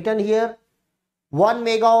 That is written here, 1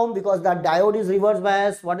 mega ohm, because the diode is reverse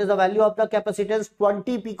bias. What is the value of the capacitance?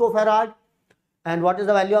 20 picofarad. And what is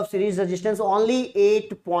the value of series resistance? Only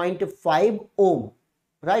 8.5 ohm.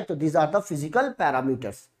 Right? So these are the physical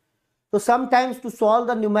parameters. So sometimes to solve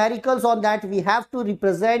the numericals on that, we have to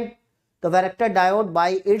represent the varactor diode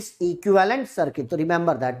by its equivalent circuit. So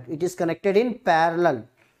remember that it is connected in parallel.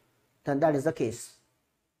 Then that is the case.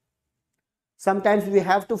 Sometimes we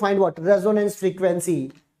have to find what? Resonance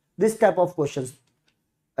frequency. This type of questions.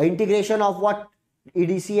 Integration of what?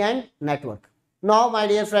 EDC and network. Now my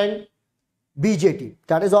dear friend, BJT.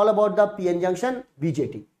 That is all about the PN junction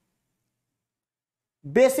BJT.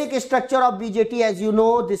 Basic structure of BJT, as you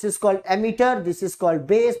know, this is called emitter, this is called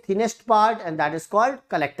base, thinnest part, and that is called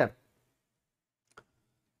collector.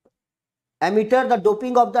 Emitter, the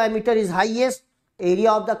doping of the emitter is highest,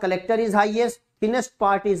 area of the collector is highest, thinnest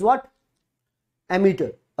part is what?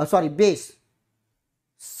 Emitter, base.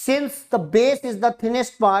 Since the base is the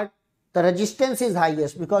thinnest part, the resistance is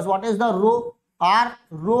highest, because what is the rho? R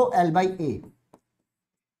rho L by A.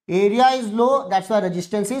 Area is low, that's why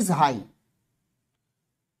resistance is high.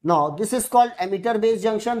 Now this is called emitter base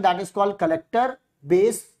junction, that is called collector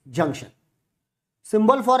base junction.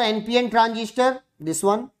 Symbol for NPN transistor, this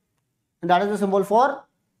one, and that is the symbol for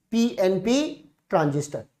PNP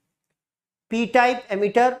transistor. P type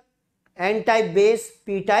emitter, N type base,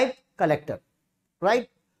 P type collector. Right?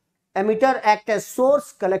 Emitter act as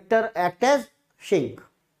source, collector act as sink.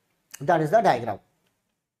 That is the diagram.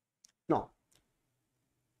 Now,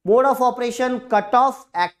 mode of operation: cutoff,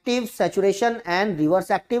 active, saturation and reverse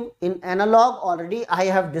active. In analog, already I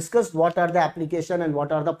have discussed what are the application and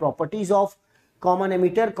what are the properties of common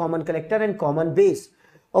emitter, common collector and common base.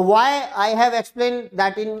 Why I have explained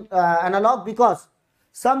that in analog? Because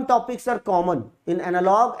some topics are common in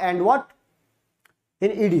analog and what? In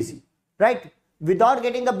EDC. Right? Without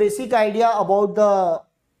getting the basic idea about the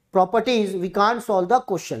properties, we can't solve the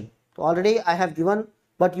question. So already I have given,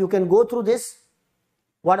 but you can go through this.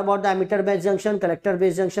 What about the emitter base junction, collector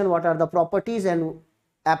base junction? What are the properties and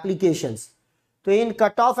applications? So in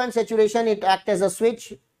cutoff and saturation, it acts as a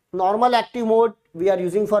switch. Normal active mode we are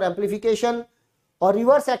using for amplification, or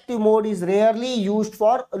reverse active mode is rarely used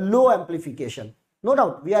for low amplification. No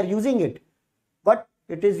doubt we are using it, but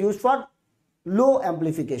it is used for low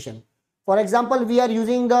amplification. For example, we are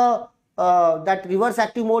using the that reverse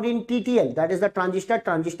active mode in TTL, that is the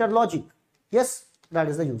transistor logic. Yes, that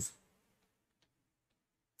is the use.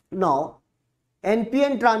 Now,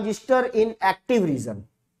 NPN transistor in active region.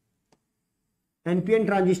 NPN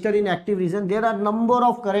transistor in active region, there are number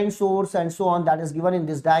of current source and so on that is given in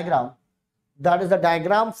this diagram. That is the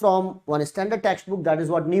diagram from one standard textbook, that is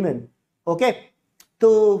what Niemann. Okay.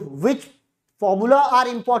 So, which formula are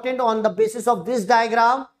important on the basis of this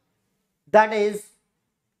diagram? That is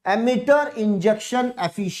emitter injection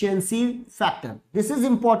efficiency factor. This is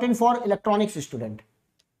important for electronics student.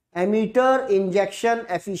 Emitter injection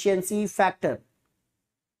efficiency factor.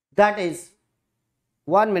 That is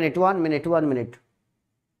 1 minute.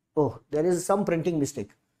 Oh, there is some printing mistake.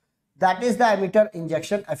 That is the emitter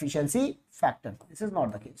injection efficiency factor. This is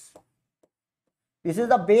not the case. This is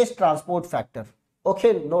the base transport factor.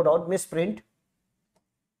 Okay, no doubt, misprint.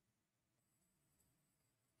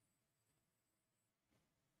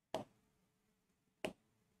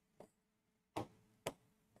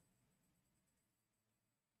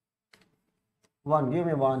 Give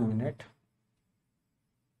me 1 minute.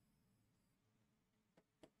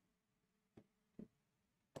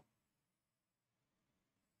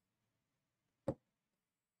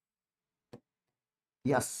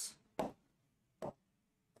 Yes.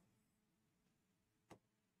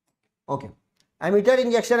 Okay. Emitter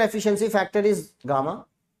injection efficiency factor is gamma.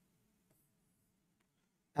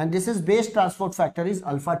 And this is base transport factor is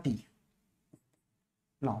alpha T.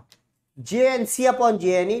 Now, JNC upon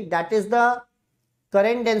JNE, that is the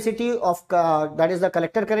current density of, that is the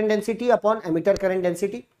collector current density upon emitter current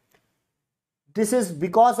density. This is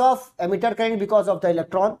because of emitter current because of the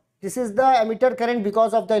electron. This is the emitter current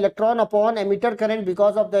because of the electron upon emitter current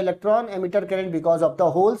because of the electron, emitter current because of the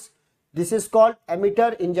holes. This is called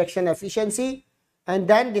emitter injection efficiency, and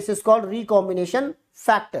then this is called recombination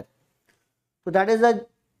factor. So that is the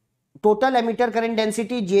total emitter current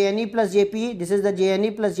density JNE plus JP. This is the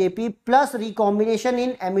JNE plus JP plus recombination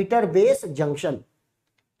in emitter base junction.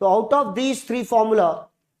 So out of these three formula,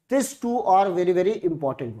 these two are very, very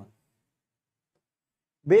important one.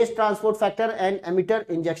 Base transport factor and emitter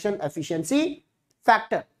injection efficiency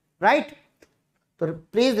factor, right? So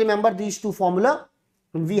please remember these two formula.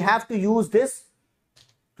 We have to use this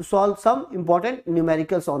to solve some important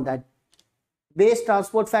numericals on that. Base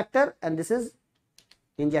transport factor, and this is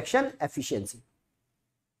injection efficiency.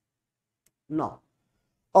 Now,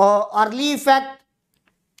 early effect,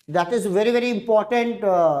 that is very, very important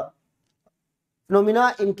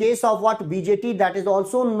phenomena in case of what BJT, that is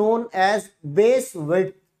also known as base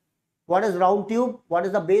width. What is round tube? What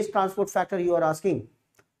is the base transport factor you are asking?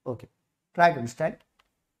 Okay, try to understand.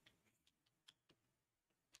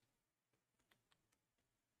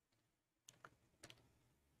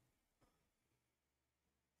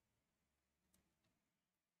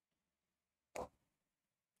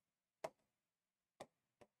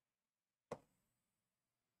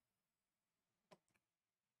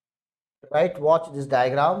 Right, watch this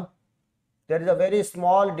diagram. There is a very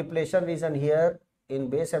small depletion region here in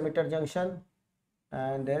base emitter junction,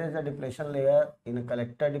 and there is a depletion layer in a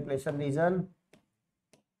collector depletion region.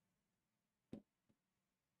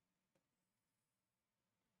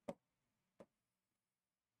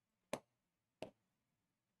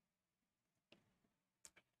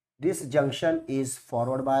 This junction is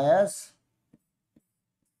forward bias.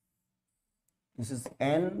 This is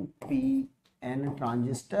NPN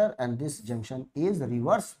transistor, and this junction is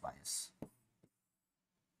reverse bias.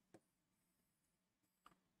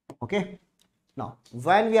 Okay. Now,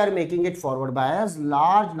 when we are making it forward bias,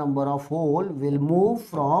 large number of hole will move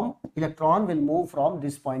from, electron will move from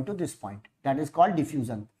this point to this point. That is called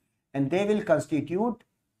diffusion, and they will constitute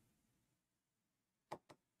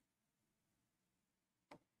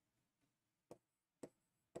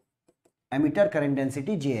emitter current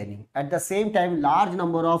density JNE. At the same time, large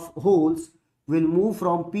number of holes will move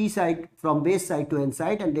from P side, from base side to N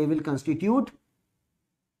side, and they will constitute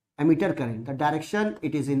emitter current. The direction,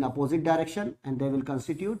 it is in opposite direction, and they will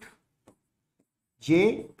constitute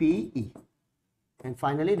JPE. And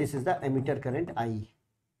finally, this is the emitter current IE.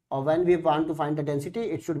 Or when we want to find the density,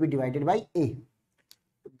 it should be divided by A.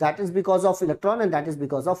 That is because of electron, and that is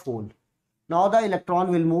because of hole. Now the electron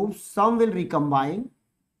will move, some will recombine,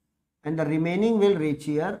 and the remaining will reach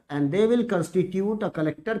here, and they will constitute a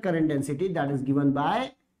collector current density that is given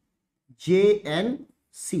by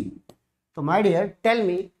JNC. So my dear, tell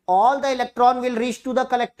me, all the electron will reach to the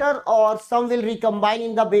collector or some will recombine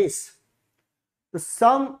in the base? So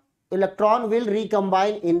some electron will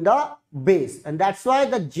recombine in the base, and that's why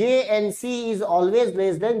the JNC is always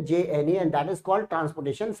less than JNE, and that is called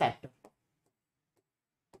transportation factor.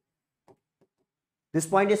 This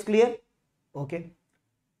point is clear? Okay.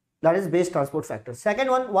 That is base transport factor. Second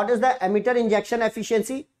one, what is the emitter injection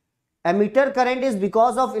efficiency? emitter current is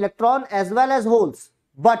because of electron as well as holes,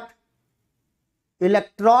 but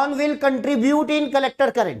electron will contribute in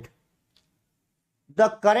collector current. The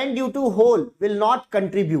current due to hole will not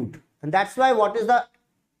contribute, and that's why what is the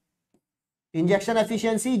injection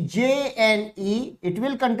efficiency? JNE. It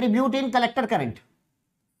will contribute in collector current,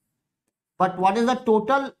 but what is the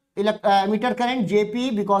total emitter current?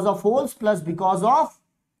 JP, because of holes plus because of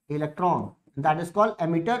electron. That is called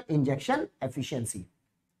emitter injection efficiency.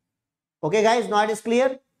 Okay guys, now it is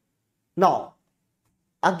clear. Now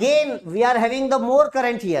again we are having the more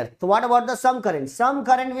current here. So what about the some current? Some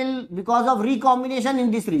current will because of recombination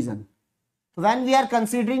in this region. When we are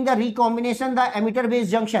considering the recombination, the emitter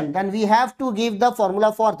base junction, then we have to give the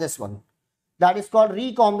formula for this one. That is called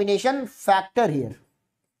recombination factor here.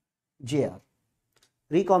 JR.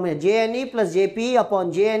 Recombination JNE plus JPE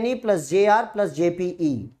upon JNE plus JR plus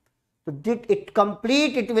JPE. So it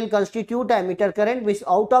complete, it will constitute the emitter current, which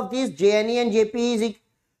out of these JNE and JPE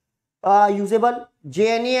is usable.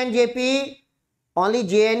 JNE and JPE, only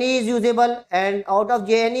JNE is usable, and out of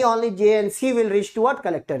JNE only JNC will reach to what?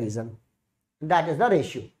 Collector region. That is the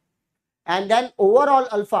ratio. And then overall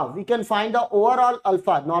alpha, we can find the overall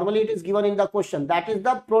alpha. Normally it is given in the question. That is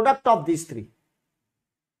the product of these three.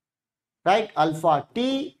 Right? Alpha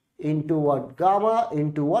T into what? Gamma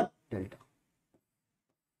into what? Delta.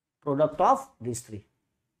 Product of these three.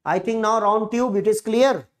 I think now round tube it is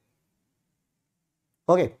clear.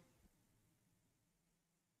 Okay.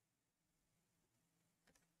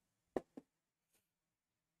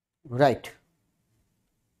 Right.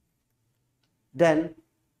 Then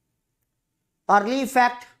early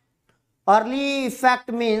effect. Early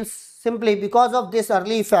effect means simply because of this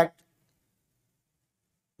early effect,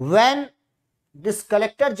 when this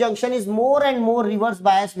collector junction is more and more reverse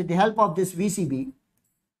biased with the help of this VCB,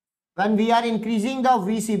 when we are increasing the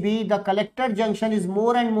VCB, the collector junction is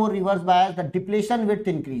more and more reverse biased, the depletion width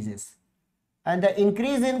increases. And the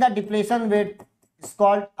increase in the depletion width is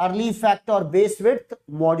called early effect or base width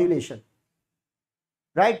modulation.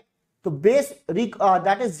 Right? So base,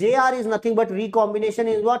 that is JR is nothing but recombination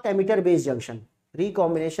in what? Emitter base junction.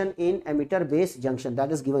 Recombination in emitter base junction,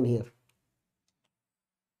 that is given here.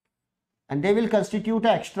 And they will constitute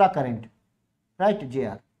an extra current. Right?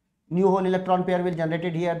 JR. New hole electron pair will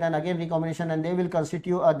generated here, then again recombination, and they will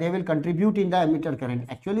constitute, they will contribute in the emitter current.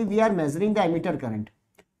 Actually, we are measuring the emitter current,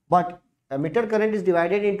 but emitter current is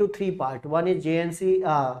divided into three parts. One is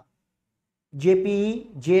JNC,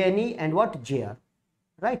 JPE, JNE, and what? JR.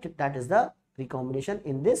 Right? That is the recombination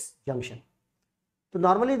in this junction. So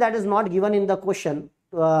normally that is not given in the question.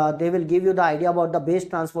 They will give you the idea about the base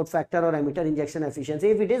transport factor or emitter injection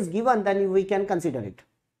efficiency. If it is given, then we can consider it.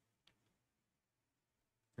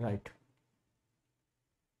 Right.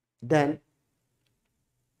 Then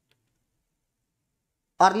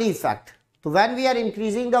early effect. So when we are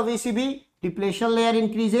increasing the VCB, depletion layer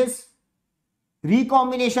increases,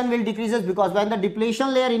 recombination will decreases, because when the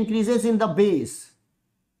depletion layer increases in the base,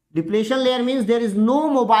 depletion layer means there is no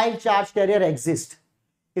mobile charge carrier exist.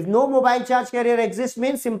 If no mobile charge carrier exists,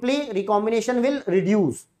 means simply recombination will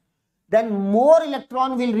reduce. Then more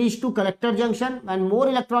electron will reach to collector junction. When more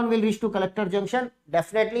electron will reach to collector junction,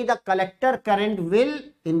 definitely the collector current will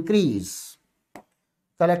increase.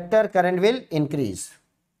 Collector current will increase.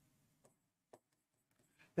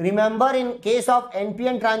 Remember, in case of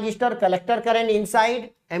NPN transistor, collector current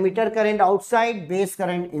inside, emitter current outside, base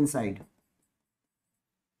current inside.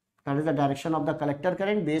 That is the direction of the collector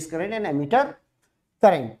current, base current, and emitter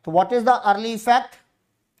current. So what is the early effect?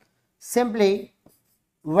 Simply,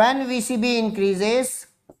 when VCB increases,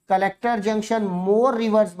 collector junction more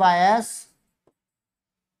reverse bias,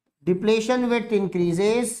 depletion width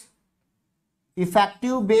increases,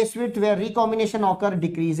 effective base width where recombination occur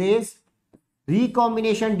decreases,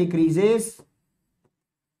 recombination decreases,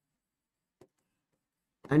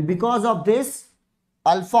 and because of this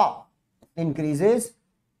alpha increases.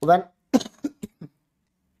 When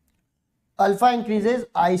alpha increases,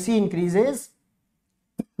 IC increases,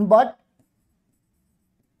 but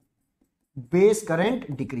base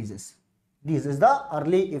current decreases. This is the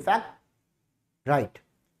early effect. Right.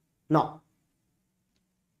 Now,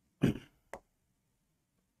 so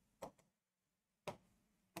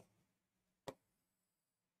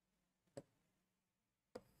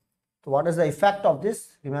what is the effect of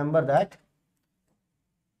this? Remember that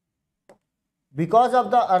because of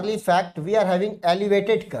the early effect, we are having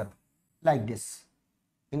elevated curve like this.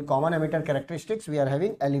 In common emitter characteristics, we are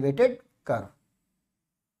having elevated curve.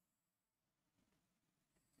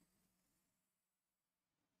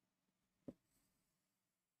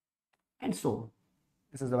 And so,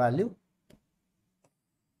 this is the value.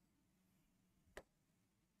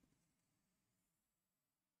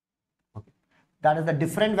 That is the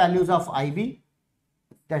different values of IB.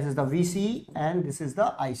 That is the VC and this is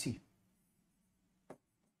the IC.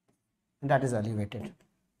 That is elevated.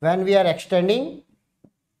 When we are extending,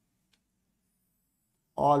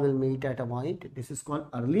 all will meet at a point. This is called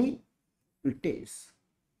early voltage.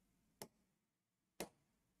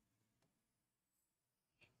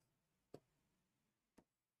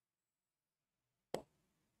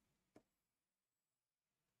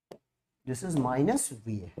 This is minus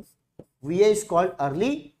VA. VA is called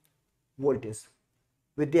early voltage.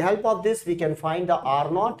 With the help of this, we can find the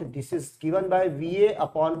R0. This is given by VA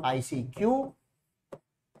upon ICQ.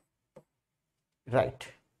 Right.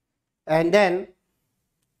 And then,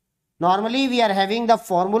 normally we are having the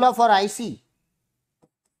formula for IC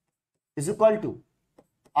is equal to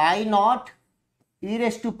I0 e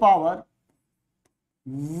raised to power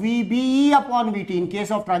VBE upon VT in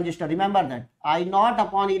case of transistor. Remember that. I0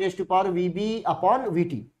 upon e raised to power VB upon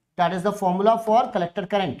VT. That is the formula for collector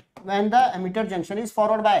current when the emitter junction is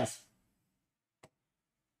forward bias.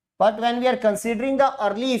 But when we are considering the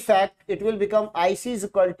early effect, it will become IC is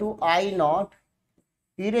equal to I0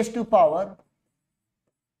 e raised to power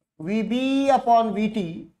VB upon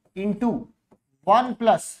VT into 1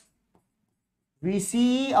 plus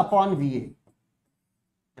VC upon VA.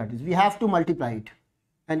 That is, we have to multiply it.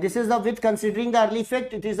 And this is the with considering the early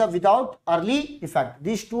effect, it is the without early effect.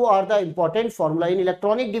 These two are the important formula in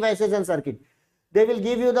electronic devices and circuit. They will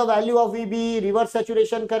give you the value of VB, reverse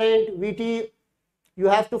saturation current, VT. You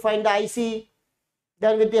have to find the IC.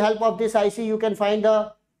 Then with the help of this IC, you can find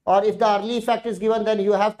the, or if the early effect is given, then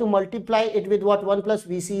you have to multiply it with what? 1 plus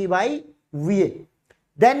VC by VA.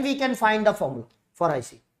 Then we can find the formula for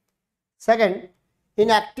IC. Second, in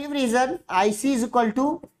active region, IC is equal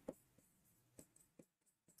to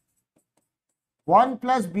 1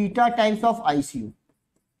 plus beta times of ICU.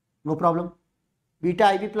 No problem. Beta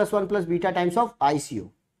IB plus 1 plus beta times of ICU.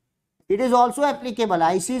 It is also applicable.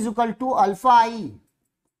 IC is equal to alpha I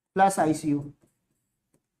plus ICU.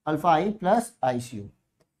 Alpha I plus ICU.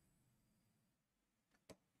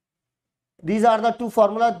 These are the two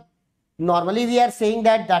formulas. Normally we are saying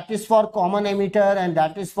that that is for common emitter and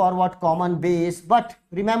that is for what? Common base. But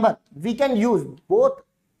remember, we can use both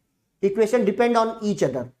equation depend on each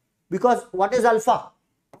other. Because what is alpha?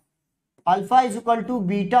 Alpha is equal to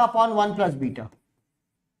beta upon 1 plus beta.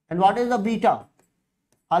 And what is the beta?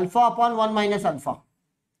 Alpha upon 1 minus alpha.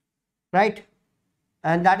 Right?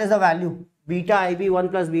 And that is the value. Beta IB 1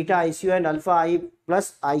 plus beta ICO and alpha I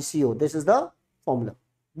plus ICO. This is the formula.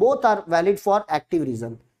 Both are valid for active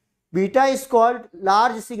region. Beta is called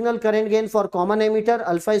large signal current gain for common emitter.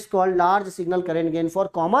 Alpha is called large signal current gain for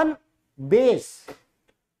common base.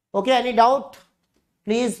 Okay, any doubt?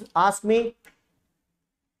 Please ask me.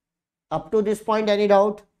 Up to this point, any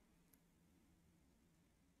doubt?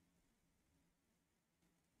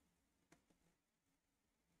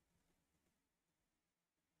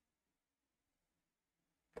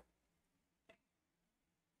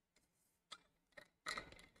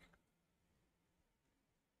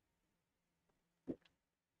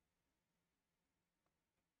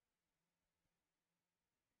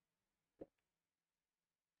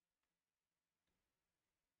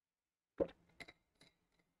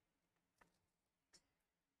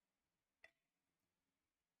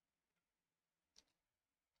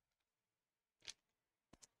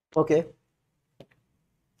 Okay.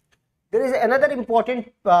 There is another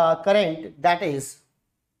important current, that is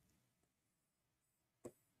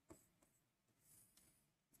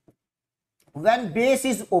when base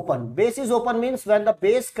is open. Base is open means when the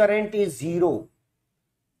base current is 0.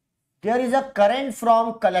 There is a current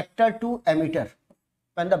from collector to emitter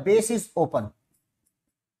when the base is open.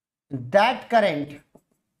 That current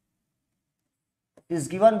is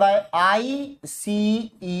given by ICEO.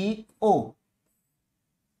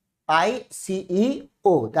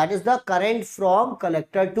 ICEO, that is the current from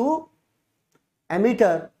collector to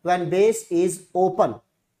emitter when base is open.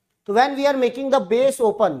 So when we are making the base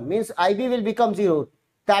open, means IB will become 0.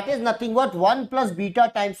 That is nothing but 1 plus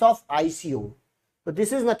beta times of ICO. So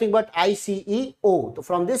this is nothing but ICEO. So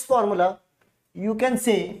from this formula, you can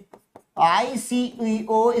say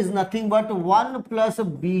ICEO is nothing but 1 plus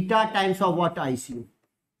beta times of what? ICO.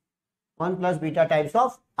 1 plus beta times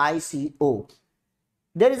of ICO.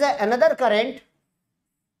 There is another current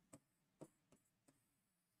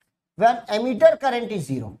when emitter current is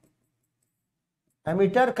 0.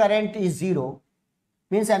 Emitter current is 0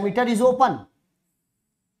 means emitter is open.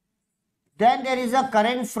 Then there is a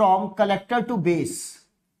current from collector to base,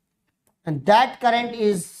 and that current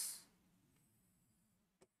is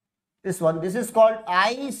this one. This is called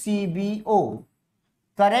ICBO.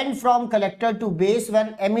 Current from collector to base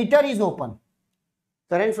when emitter is open.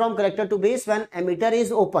 current from collector to base when emitter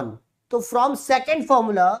is open. So from second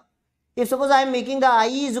formula, if suppose I am making the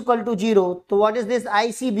IE is equal to 0, so what is this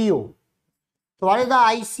ICBO? So what is the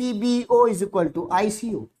ICBO is equal to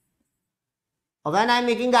ICO? When I am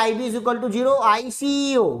making the IB is equal to 0,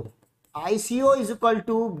 ICO. ICO is equal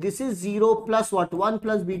to, this is 0 plus what? 1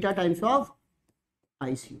 plus beta times of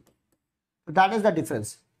ICO. So that is the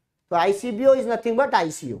difference. So ICBO is nothing but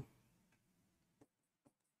ICO.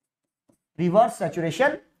 Reverse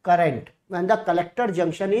saturation current when the collector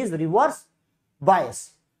junction is reverse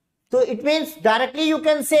bias. So it means directly you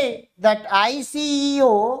can say that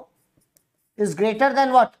ICEO is greater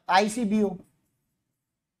than what? ICBO.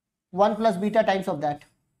 1 plus beta times of that.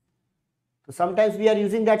 So sometimes we are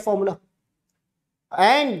using that formula.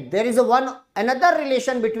 And there is another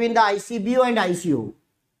relation between the ICBO and ICO.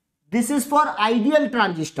 This is for ideal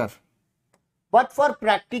transistor. But for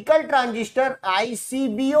practical transistor,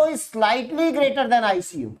 ICBO is slightly greater than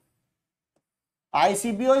ICO.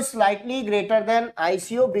 ICBO is slightly greater than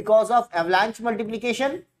ICO because of avalanche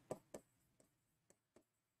multiplication.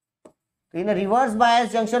 In a reverse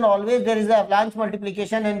bias junction, always there is a avalanche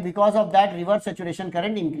multiplication, and because of that, reverse saturation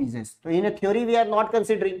current increases. So in a theory, we are not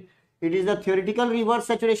considering. It is a theoretical reverse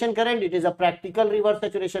saturation current. It is a practical reverse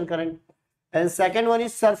saturation current. And second one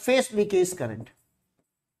is surface leakage current.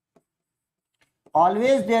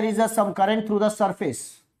 Always there is some current through the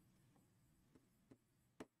surface.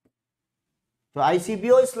 So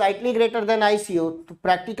ICBO is slightly greater than ICO. So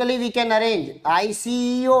practically we can arrange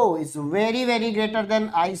ICEO is very greater than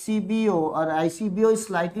ICBO, or ICBO is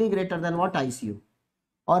slightly greater than what? ICO.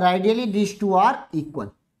 Or ideally these two are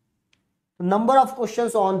equal. Number of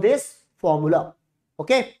questions on this formula.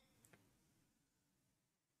 Okay.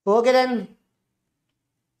 Okay then.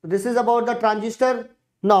 This is about the transistor.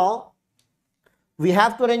 Now we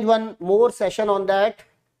have to arrange one more session on that.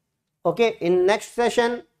 Okay. In next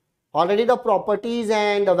session, already the properties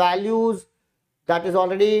and the values, that is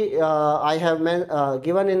already I have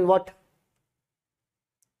given in what?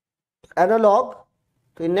 Analog.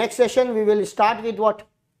 So in next session we will start with what?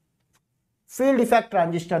 Field effect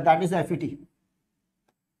transistor, that is FET.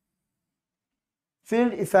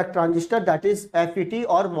 Field effect transistor, that is FET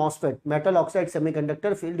or MOSFET, metal oxide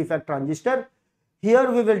semiconductor field effect transistor.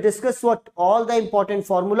 Here we will discuss what? All the important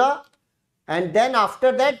formula, and then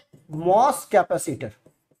after that MOS capacitor.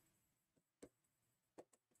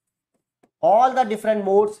 All the different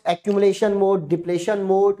modes, accumulation mode, depletion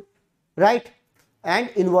mode, right? And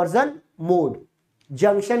inversion mode.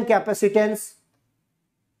 Junction capacitance.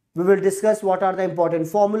 We will discuss what are the important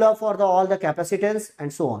formula for all the capacitance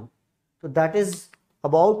and so on. So that is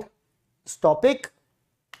about this topic.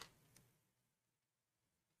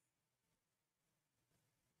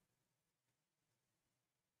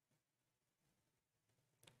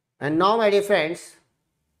 And now, my dear friends,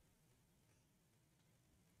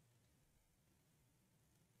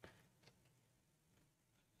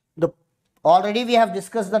 already we have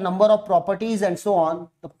discussed the number of properties and so on.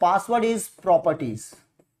 The password is properties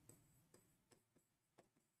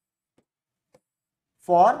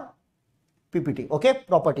for PPT. Okay,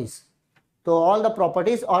 properties. So all the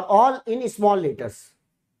properties are all in small letters.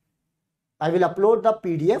 I will upload the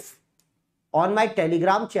PDF on my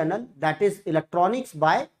Telegram channel, that is Electronics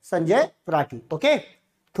by Sanjay Sir. Okay.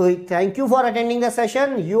 So thank you for attending the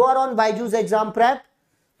session. You are on BYJU'S Exam Prep.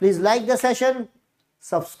 Please like the session,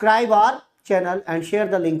 subscribe our channel and share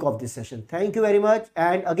the link of this session. Thank you very much,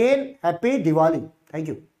 and again happy Diwali. Thank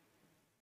you.